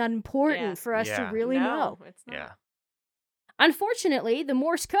know. It's not important Yeah. for us to Yeah. really know. No, it's not. Yeah. Unfortunately, the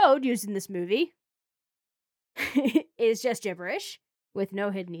Morse code used in this movie is just gibberish with no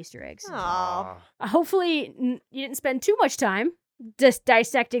hidden Easter eggs. Aw. Hopefully, you didn't spend too much time just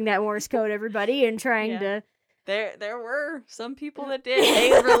dissecting that Morse code, everybody, and trying Yeah. to. There were some people that did.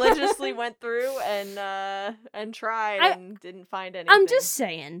 They religiously went through and tried and didn't find anything. I'm just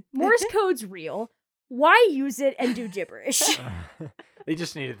saying, Morse code's real. Why use it and do gibberish? They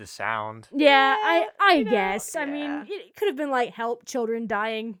just needed the sound. Yeah, I you know, guess. I mean, yeah. it could have been like, help children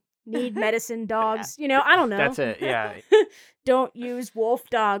dying, need medicine, dogs. You know, I don't know. That's it. Yeah. Don't use wolf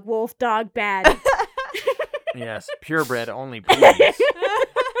dog bad. Yes. Purebred only, please.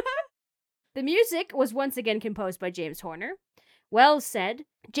 The music was once again composed by James Horner. Wells said,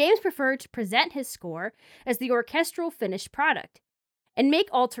 James preferred to present his score as the orchestral finished product and make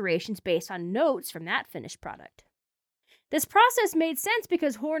alterations based on notes from that finished product. This process made sense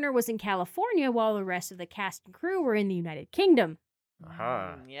because Horner was in California while the rest of the cast and crew were in the United Kingdom.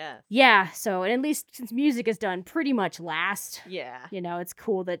 Uh-huh. Yes. Yeah, so, and at least since music is done pretty much last, Yeah. you know, it's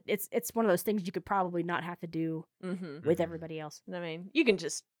cool that it's one of those things you could probably not have to do Mm-hmm. with everybody else. I mean, you can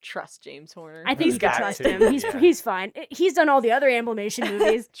just trust James Horner. I think He's you can got trust to. him. Yeah. He's fine. He's done all the other Amblimation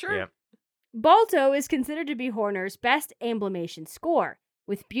movies. True. Yep. Balto is considered to be Horner's best Amblimation score,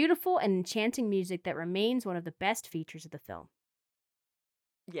 with beautiful and enchanting music that remains one of the best features of the film.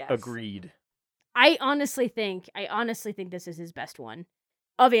 Yes. Agreed. I honestly think this is his best one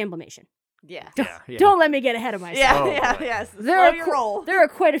of Amblimation. Yeah. Yeah. Don't let me get ahead of myself. Yeah. Oh, yeah. boy. Yes. There Slow are your roll. There are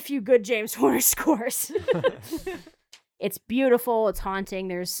quite a few good James Horner scores. It's beautiful. It's haunting.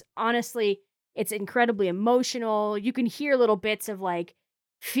 It's incredibly emotional. You can hear little bits of like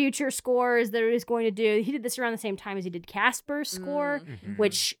future scores that he's going to do. He did this around the same time as he did Casper's score, Mhm.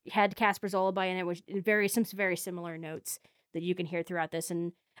 which had Casper's Lullaby in it, which some very similar notes that you can hear throughout this.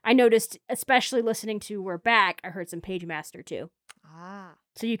 And I noticed, especially listening to We're Back, I heard some Pagemaster too. Ah.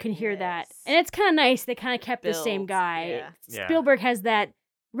 So you can hear that. Yes. And it's kind of nice. They kind of kept the same Builds, guy. yeah. Yeah. Spielberg has that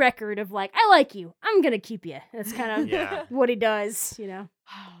record of like, I like you. I'm going to keep you. That's kind of Yeah. what he does, you know.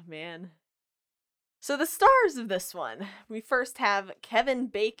 Oh man. So the stars of this one, we first have Kevin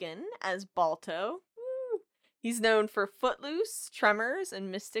Bacon as Balto. Woo. He's known for Footloose, Tremors,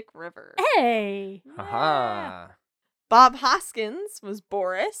 and Mystic River. Hey. Aha. Bob Hoskins was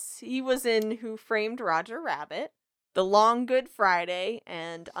Boris. He was in Who Framed Roger Rabbit, The Long Good Friday,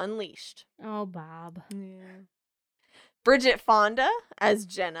 and Unleashed. Oh, Bob. Yeah. Bridget Fonda as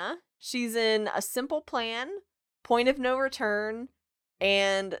Jenna. She's in A Simple Plan, Point of No Return,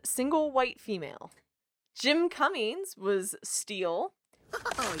 and Single White Female. Jim Cummings was Steele.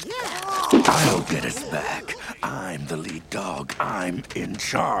 I'll get us back. I'm the lead dog. I'm in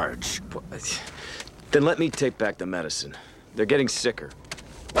charge. Then let me take back the medicine. They're getting sicker.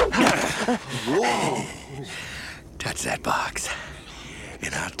 Whoa! Touch that box,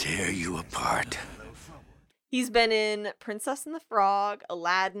 and I'll tear you apart. He's been in Princess and the Frog,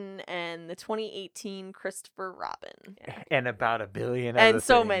 Aladdin, and the 2018 Christopher Robin. Yeah. And about a billion other And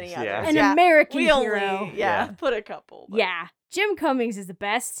so things. many others. Yeah. An Yeah, American we hero. only Yeah. put a couple. But Yeah. Jim Cummings is the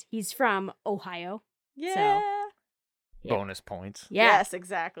best. He's from Ohio. Yeah. Yeah. Bonus points. Yeah. Yes,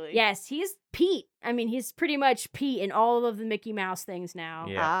 exactly. Yes, he's Pete. I mean, he's pretty much Pete in all of the Mickey Mouse things now.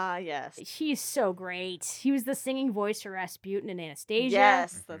 Yeah. Ah, yes. He's so great. He was the singing voice for Rasputin and Anastasia.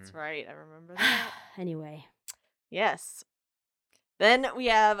 Yes, that's right. I remember that. Anyway. Yes. Then we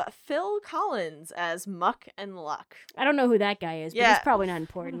have Phil Collins as Muck and Luck. I don't know who that guy is, but Yeah. he's probably not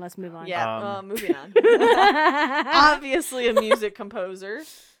important. Let's move on. Yeah, moving on. Obviously a music composer.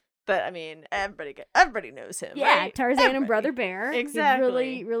 But, I mean, everybody knows him, Yeah, right? Tarzan Everybody. and Brother Bear. Exactly. He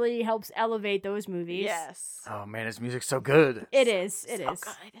really, really helps elevate those movies. Yes. Oh man, his music's so good. It is. It So is.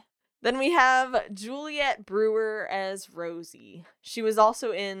 good. Then we have Juliette Brewer as Rosie. She was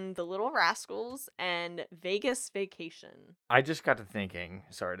also in The Little Rascals and Vegas Vacation. I just got to thinking,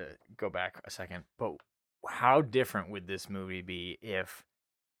 sorry to go back a second, but how different would this movie be if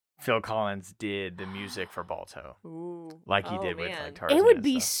Phil Collins did the music for Balto? Ooh. Like he Oh, did with man. like Tarzan It would and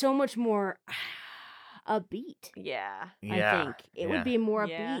be stuff. so much more. upbeat. Yeah. I think it would be more upbeat.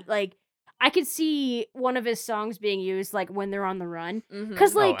 Yeah. Like, I could see one of his songs being used like when they're on the run, Mhm.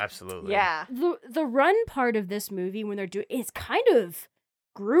 because like absolutely. Yeah. the run part of this movie when they're doing it's kind of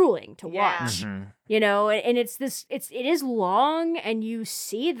grueling to Yeah. watch, Mhm. you know, and it is long, and you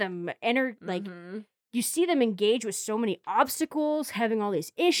see them enter like Mhm. you see them engage with so many obstacles, having all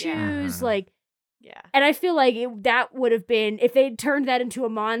these issues, Mhm. like. Yeah. And I feel like that would have been if they turned that into a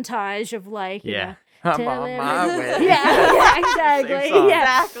montage of like, you know, I'm on my way. yeah, exactly. Same song.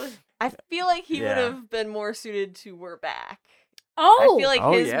 Yeah. Exactly. I feel like he would Yeah. have been more suited to We're Back. Oh, I feel like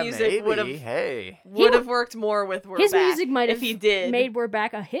Oh, his yeah, music would maybe. have Hey. would have worked more with We're his Back. music might have if he did. made We're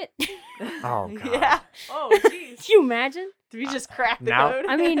Back a hit. Oh, God. Yeah. Oh, jeez. Can you imagine? Did we just crack the now- code?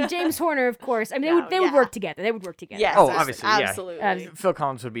 I mean, James Horner, of course. I mean, No, they would yeah. work together. They would work together. Yes. Oh, abs- obviously, yeah. absolutely. Phil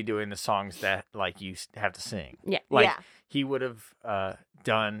Collins would be doing the songs that like you have to sing. Yeah. Like Yeah. he would have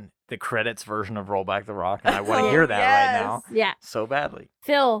done the credits version of Roll Back the Rock, and I want to Oh, hear that right now yes. Yeah. so badly.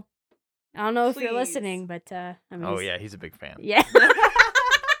 Phil, I don't know if you're Please. listening, but I mean, Oh yeah, he's a big fan. yeah.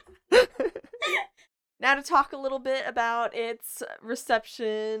 Now to talk a little bit about its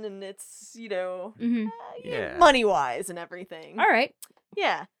reception and its, hmm Yeah. money-wise and everything. All right.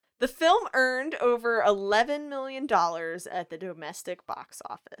 Yeah. The film earned over $11 million at the domestic box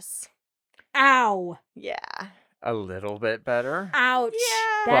office. Ow. Yeah. A little bit better. Ouch.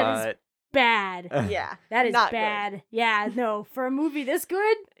 Yeah. That is but bad. Yeah. That is not good. bad. Yeah, no. For a movie this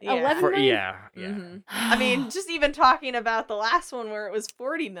good, Yeah. 11 for, million? yeah. Mhm. I mean, just even talking about the last one where it was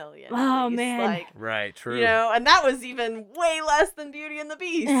 40 million. at Oh, least, man. Like, Right, true. and that was even way less than Beauty and the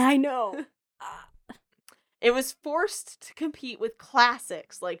Beast. I know. It was forced to compete with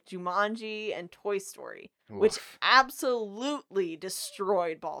classics like Jumanji and Toy Story, which Oof. absolutely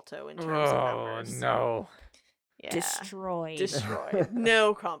destroyed Balto in terms of Oh numbers. no. Yeah. Destroyed. Destroyed.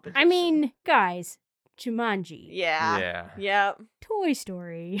 No competition. I mean, guys, Jumanji, yeah. Yeah. Yep. Toy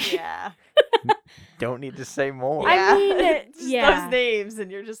Story. Yeah. Don't need to say more. I Yeah. mean, Just yeah. those names,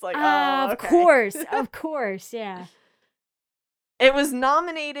 and you're just like, oh, Of okay. course, yeah. It was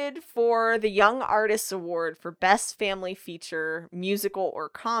nominated for the Young Artists Award for Best Family Feature, Musical, or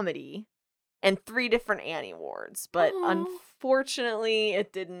Comedy, and 3 different Annie Awards, but Aw. unfortunately,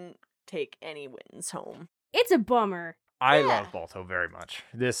 it didn't take any wins home. It's a bummer. I Yeah. love Balto very much.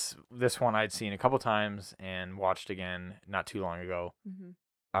 This one I'd seen a couple times and watched again not too long ago.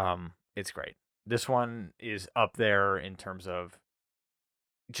 It's great. This one is up there in terms of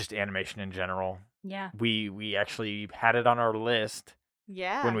just animation in general. Yeah. We actually had it on our list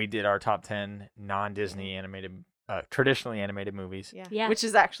Yeah. when we did our top 10 non-Disney animated traditionally animated movies. Yeah. Yeah. Which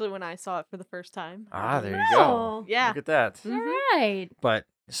is actually when I saw it for the first time. Ah, there you go. Oh. Yeah. Look at that. Mhm. All right. But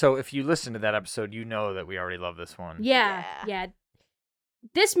so if you listen to that episode, you know that we already love this one. Yeah.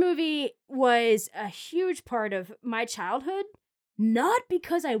 This movie was a huge part of my childhood, not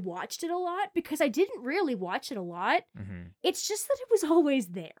because I watched it a lot, because I didn't really watch it a lot. Mm-hmm. It's just that it was always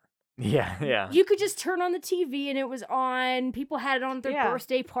there. Yeah. You could just turn on the TV and it was on. People had it on their Yeah.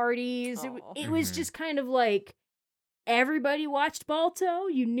 birthday parties. Aw. It was Mhm. just kind of like everybody watched Balto.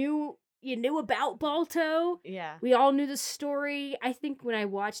 You knew about Balto. Yeah. We all knew the story. I think when I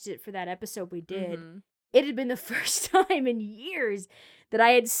watched it for that episode we did, Mhm. it had been the first time in years that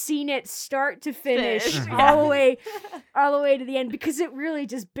I had seen it start to finish Finish, all the way to the end, because it really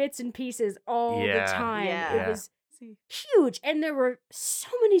just bits and pieces all Yeah. the time. Yeah. It was huge, and there were so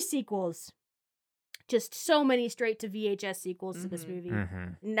many sequels. Just so many straight to VHS sequels to this Mhm. movie.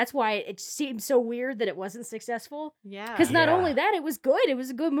 Mm-hmm. And that's why it seemed so weird that it wasn't successful. Yeah. Because not Yeah. only that, it was good. It was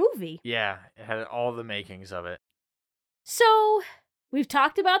a good movie. Yeah, it had all the makings of it. So, we've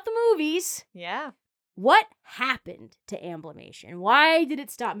talked about the movies. Yeah. What happened to Amblimation? Why did it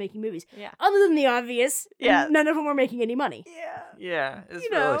stop making movies? Yeah. Other than the obvious, Yeah. none of them were making any money. Yeah. Yeah, it's You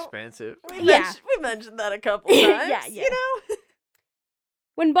real know, expensive. Yeah. We mentioned that a couple times. Yeah. You know?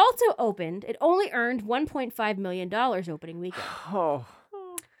 When Balto opened, it only earned $1.5 million opening weekend. Oh.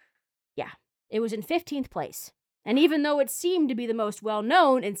 It was in 15th place. And even though it seemed to be the most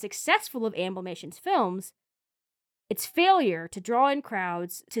well-known and successful of Amblimation's films, its failure to draw in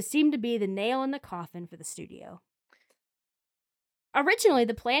crowds seemed to be the nail in the coffin for the studio. Originally,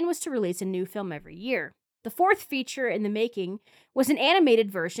 the plan was to release a new film every year. The 4th feature in the making was an animated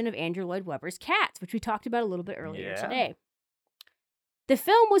version of Andrew Lloyd Webber's Cats, which we talked about a little bit earlier Yeah. today. The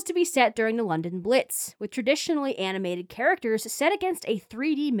film was to be set during the London Blitz, with traditionally animated characters set against a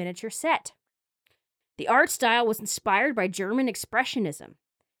 3D miniature set. The art style was inspired by German Expressionism.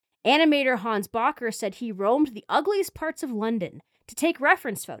 Animator Hans Bacher said he roamed the ugliest parts of London to take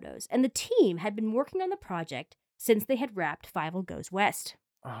reference photos, and the team had been working on the project since they had wrapped Fievel Goes West.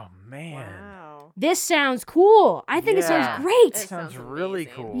 Oh, man. Wow. This sounds cool. I think it sounds Yeah. great. It Sounds sounds really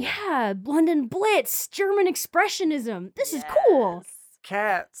amazing. cool. Yeah, London Blitz, German Expressionism. This is cool. Yes.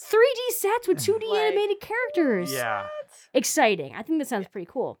 Cats. 3D sets with 2D Like, animated characters. Yeah. Exciting. I think that sounds pretty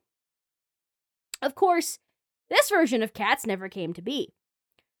cool. Of course, this version of Cats never came to be.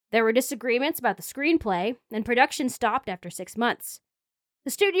 There were disagreements about the screenplay, and production stopped after 6 months.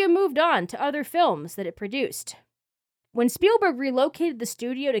 The studio moved on to other films that it produced. When Spielberg relocated the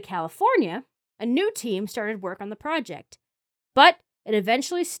studio to California, a new team started work on the project. But it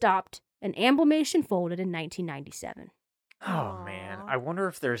eventually stopped, and Amblimation folded in 1997. Oh, man. Aw. I wonder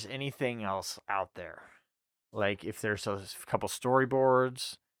if there's anything else out there. Like, if there's a couple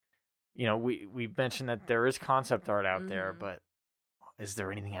storyboards. You know, we mentioned that there is concept art out there, Mhm. but is there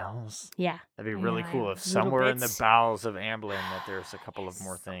anything else? Yeah. That'd be I really know, cool yeah. if Little somewhere in the bits. bowels of Amblin that there's a couple of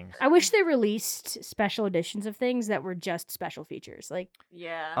more things. I wish they released special editions of things that were just special features. Like,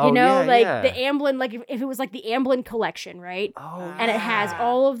 Yeah. Oh, you know, yeah, like yeah. the Amblin, like if it was like the Amblin collection, right? Oh, And it has yeah.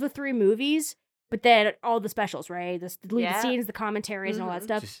 all of the 3 movies, but then all the specials, right? The deleted Yeah. scenes, the commentaries, and all that Mhm.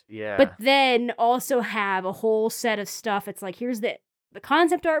 stuff. Just, yeah. But then also have a whole set of stuff. It's like, here's the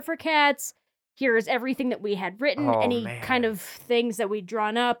concept art for Cats. Here's everything that we had written, Oh, any man. kind of things that we'd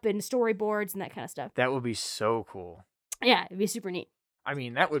drawn up and storyboards and that kind of stuff. That would be so cool. Yeah, it'd be super neat. I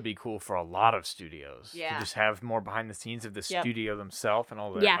mean, that would be cool for a lot of studios. Yeah. To just have more behind the scenes of the Yep. studio themselves and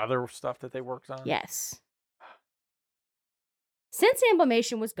all the Yeah. other stuff that they worked on. Yes. Since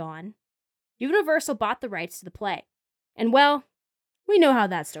Amblimation was gone, Universal bought the rights to the play. And well, we know how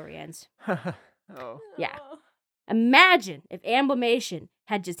that story ends. Oh. Yeah. Imagine if Amblimation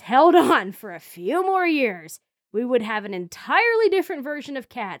had just held on for a few more years. We would have an entirely different version of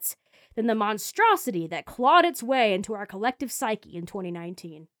Cats than the monstrosity that clawed its way into our collective psyche in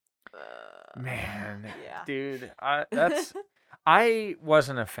 2019. Man, Yeah. dude, I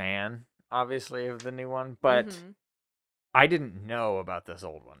wasn't a fan, obviously, of the new one, but Mhm. I didn't know about this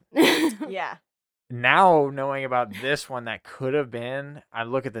old one. Yeah. Now, knowing about this one that could have been, I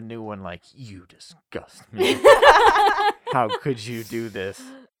look at the new one like, you disgust me. How could you do this?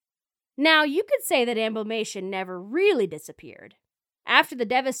 Now, you could say that Amblimation never really disappeared. After the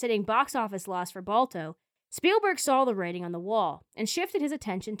devastating box office loss for Balto, Spielberg saw the writing on the wall and shifted his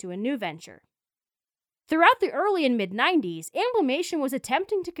attention to a new venture. Throughout the early and mid-90s, Amblimation was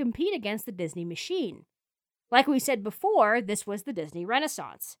attempting to compete against the Disney machine. Like we said before, this was the Disney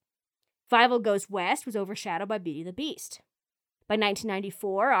Renaissance. Fievel Goes West was overshadowed by Beauty and the Beast. By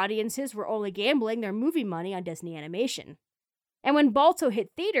 1994, audiences were only gambling their movie money on Disney animation. And when Balto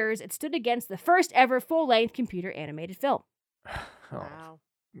hit theaters, it stood against the first ever full-length computer animated film. Oh, Wow.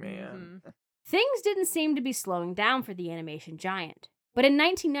 man. Mhm. Things didn't seem to be slowing down for the animation giant. But in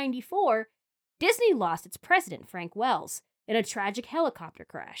 1994, Disney lost its president, Frank Wells, in a tragic helicopter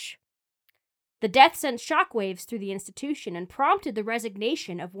crash. The death sent shockwaves through the institution and prompted the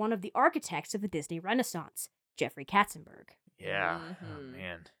resignation of one of the architects of the Disney Renaissance, Jeffrey Katzenberg. Yeah. Oh, Mhm.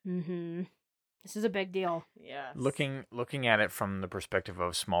 man. Mm-hmm. This is a big deal. Yes. Looking at it from the perspective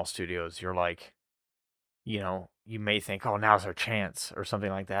of small studios, you're like, you know, you may think, oh, now's our chance or something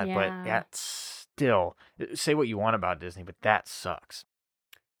like that. Yeah. But that's still, say what you want about Disney, but that sucks.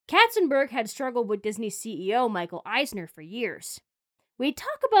 Katzenberg had struggled with Disney CEO Michael Eisner for years. We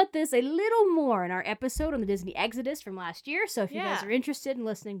talk about this a little more in our episode on the Disney Exodus from last year, so if you guys Yeah. are interested in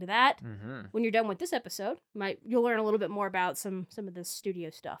listening to that, Mm-hmm. when you're done with this episode, you'll learn a little bit more about some of the studio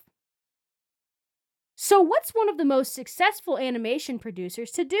stuff. So what's one of the most successful animation producers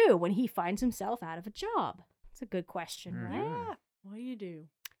to do when he finds himself out of a job? That's a good question, Mhm. right? Yeah. What do you do?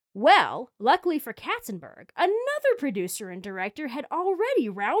 Well, luckily for Katzenberg, another producer and director had already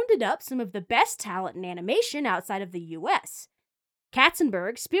rounded up some of the best talent in animation outside of the US.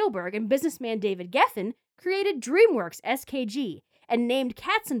 Katzenberg, Spielberg, and businessman David Geffen created DreamWorks SKG and named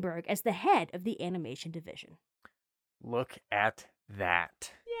Katzenberg as the head of the animation division. Look at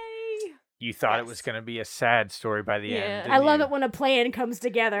that. Yay. You thought it Yes. was going to be a sad story by the Yeah. end. I didn't love you? it when a plan comes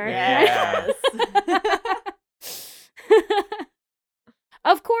together. Yeah.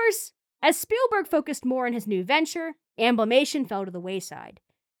 Of course, as Spielberg focused more on his new venture, Amblimation fell to the wayside.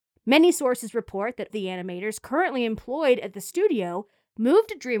 Many sources report that the animators currently employed at the studio moved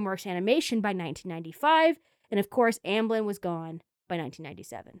to DreamWorks Animation by 1995, and of course, Amblin was gone by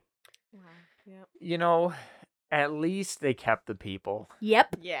 1997. Wow. Yep. You know, at least they kept the people.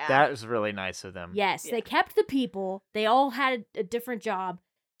 Yep. Yeah. That was really nice of them. Yes, Yeah. they kept the people. They all had a different job.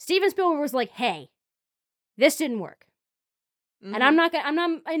 Steven Spielberg was like, "Hey, this didn't work." And I'm not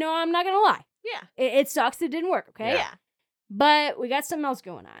gonna lie. Yeah. It sucks that it didn't work, okay? Yeah. But we got something else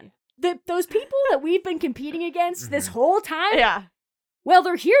going on. Those people that we've been competing against this Mhm. whole time, Yeah. Well,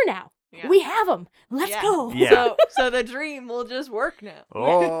 they're here now. Yeah. We have them. Let's Yeah. go. Yeah. So the dream will just work now.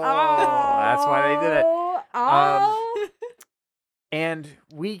 Oh, that's why they did it. Oh. And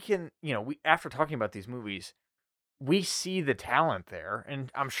we can, after talking about these movies, we see the talent there,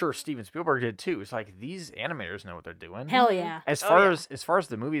 and I'm sure Steven Spielberg did too. It's like these animators know what they're doing. Hell yeah. As far as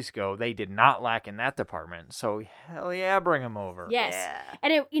the movies go, they did not lack in that department. So hell yeah, bring them over. Yes.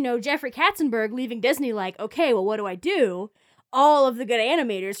 Yeah. And Jeffrey Katzenberg leaving Disney like, okay, well, what do I do? All of the good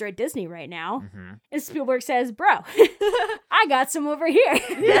animators are at Disney right now. Mm-hmm. And Spielberg says, bro, I got some over here.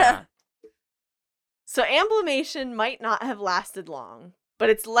 Yeah. So Amblimation might not have lasted long, but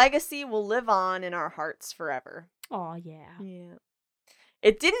its legacy will live on in our hearts forever. Oh, yeah. Yeah.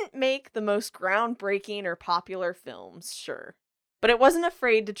 It didn't make the most groundbreaking or popular films, sure, but it wasn't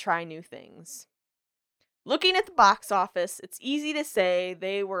afraid to try new things. Looking at the box office, it's easy to say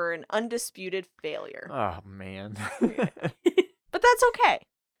they were an undisputed failure. Oh man. But that's okay.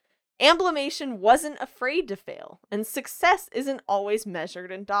 Amblimation wasn't afraid to fail, and success isn't always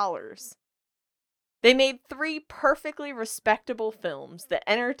measured in dollars. They made 3 perfectly respectable films that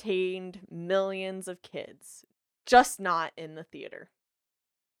entertained millions of kids, just not in the theater.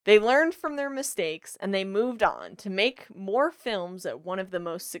 They learned from their mistakes, and they moved on to make more films at one of the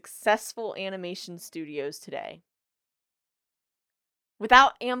most successful animation studios today.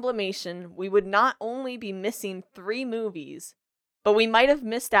 Without Amblimation, we would not only be missing 3 movies, but we might have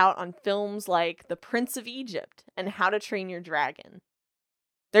missed out on films like The Prince of Egypt and How to Train Your Dragon.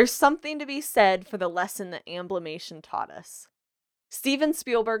 There's something to be said for the lesson that Amblimation taught us. Steven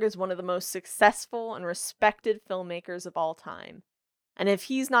Spielberg is one of the most successful and respected filmmakers of all time. And if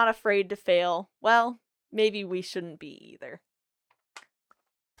he's not afraid to fail, well, maybe we shouldn't be either.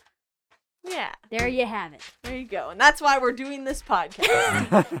 Yeah. There you have it. There you go. And that's why we're doing this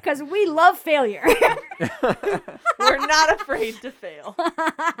podcast. Because we love failure. We're not afraid to fail.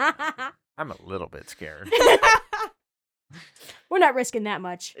 I'm a little bit scared. We're not risking that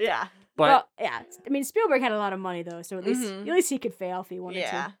much. Yeah. But Well, yeah. I mean, Spielberg had a lot of money, though, so at least he could fail if he wanted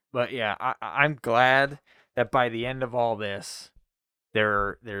to. But yeah, I'm glad that by the end of all this,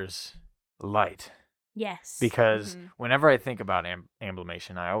 there's light. Yes. Because whenever I think about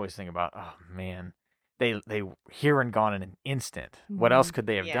Amblimation, I always think about, oh man, they here and gone in an instant. What else could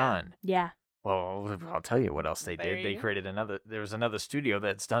they have done? Yeah. Well, I'll tell you what else they did. They created there was another studio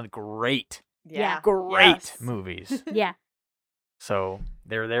that's done great Yeah. great movies. Yeah. So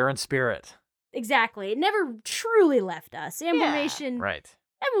they're there in spirit. Exactly. It never truly left us. Amblimation. Right.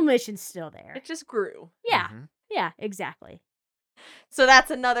 Amblimation's still there. It just grew. Yeah. Mhm. Yeah, exactly. So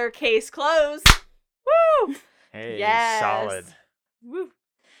that's another case closed. Woo! Hey, Yes. solid. Woo.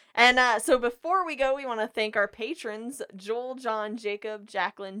 And so before we go, we want to thank our patrons, Joel, John, Jacob,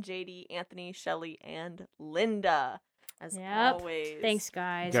 Jacqueline, JD, Anthony, Shelley, and Linda. As always. Thanks,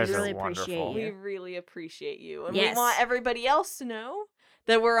 guys. You guys We are really wonderful. appreciate We you. really appreciate you. And Yes. we want everybody else to know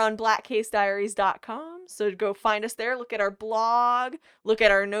that we're on blackcasediaries.com. So go find us there. Look at our blog. Look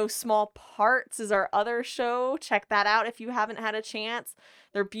at our No Small Parts is our other show. Check that out if you haven't had a chance.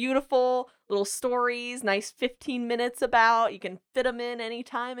 They're beautiful little stories, nice 15 minutes about. You can fit them in any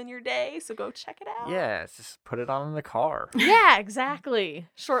time in your day. So go check it out. Yeah, just put it on in the car. Yeah, exactly.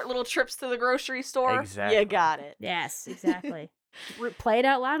 Short little trips to the grocery store. Exactly. You got it. Yes, exactly. Play it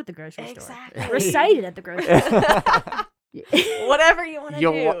out loud at the grocery Exactly. store. Recite it at the grocery store. Whatever you want to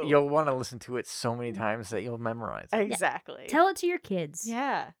do. You'll want to listen to it so many times that you'll memorize it. Exactly. Tell it to your kids.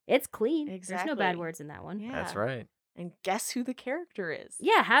 Yeah. It's clean. There's no bad Exactly. words in that one. Yeah. That's right. And guess who the character is.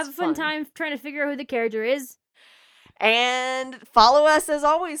 Yeah, have It's a fun fun. time trying to figure out who the character is. And follow us as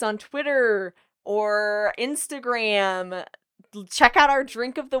always on Twitter or Instagram. Check out our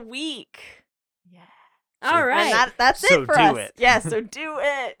drink of the week. Yeah. All right. And that's So it for do us. it. Yeah, so do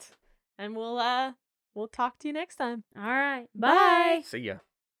it. And we'll talk to you next time. All right. Bye. See ya.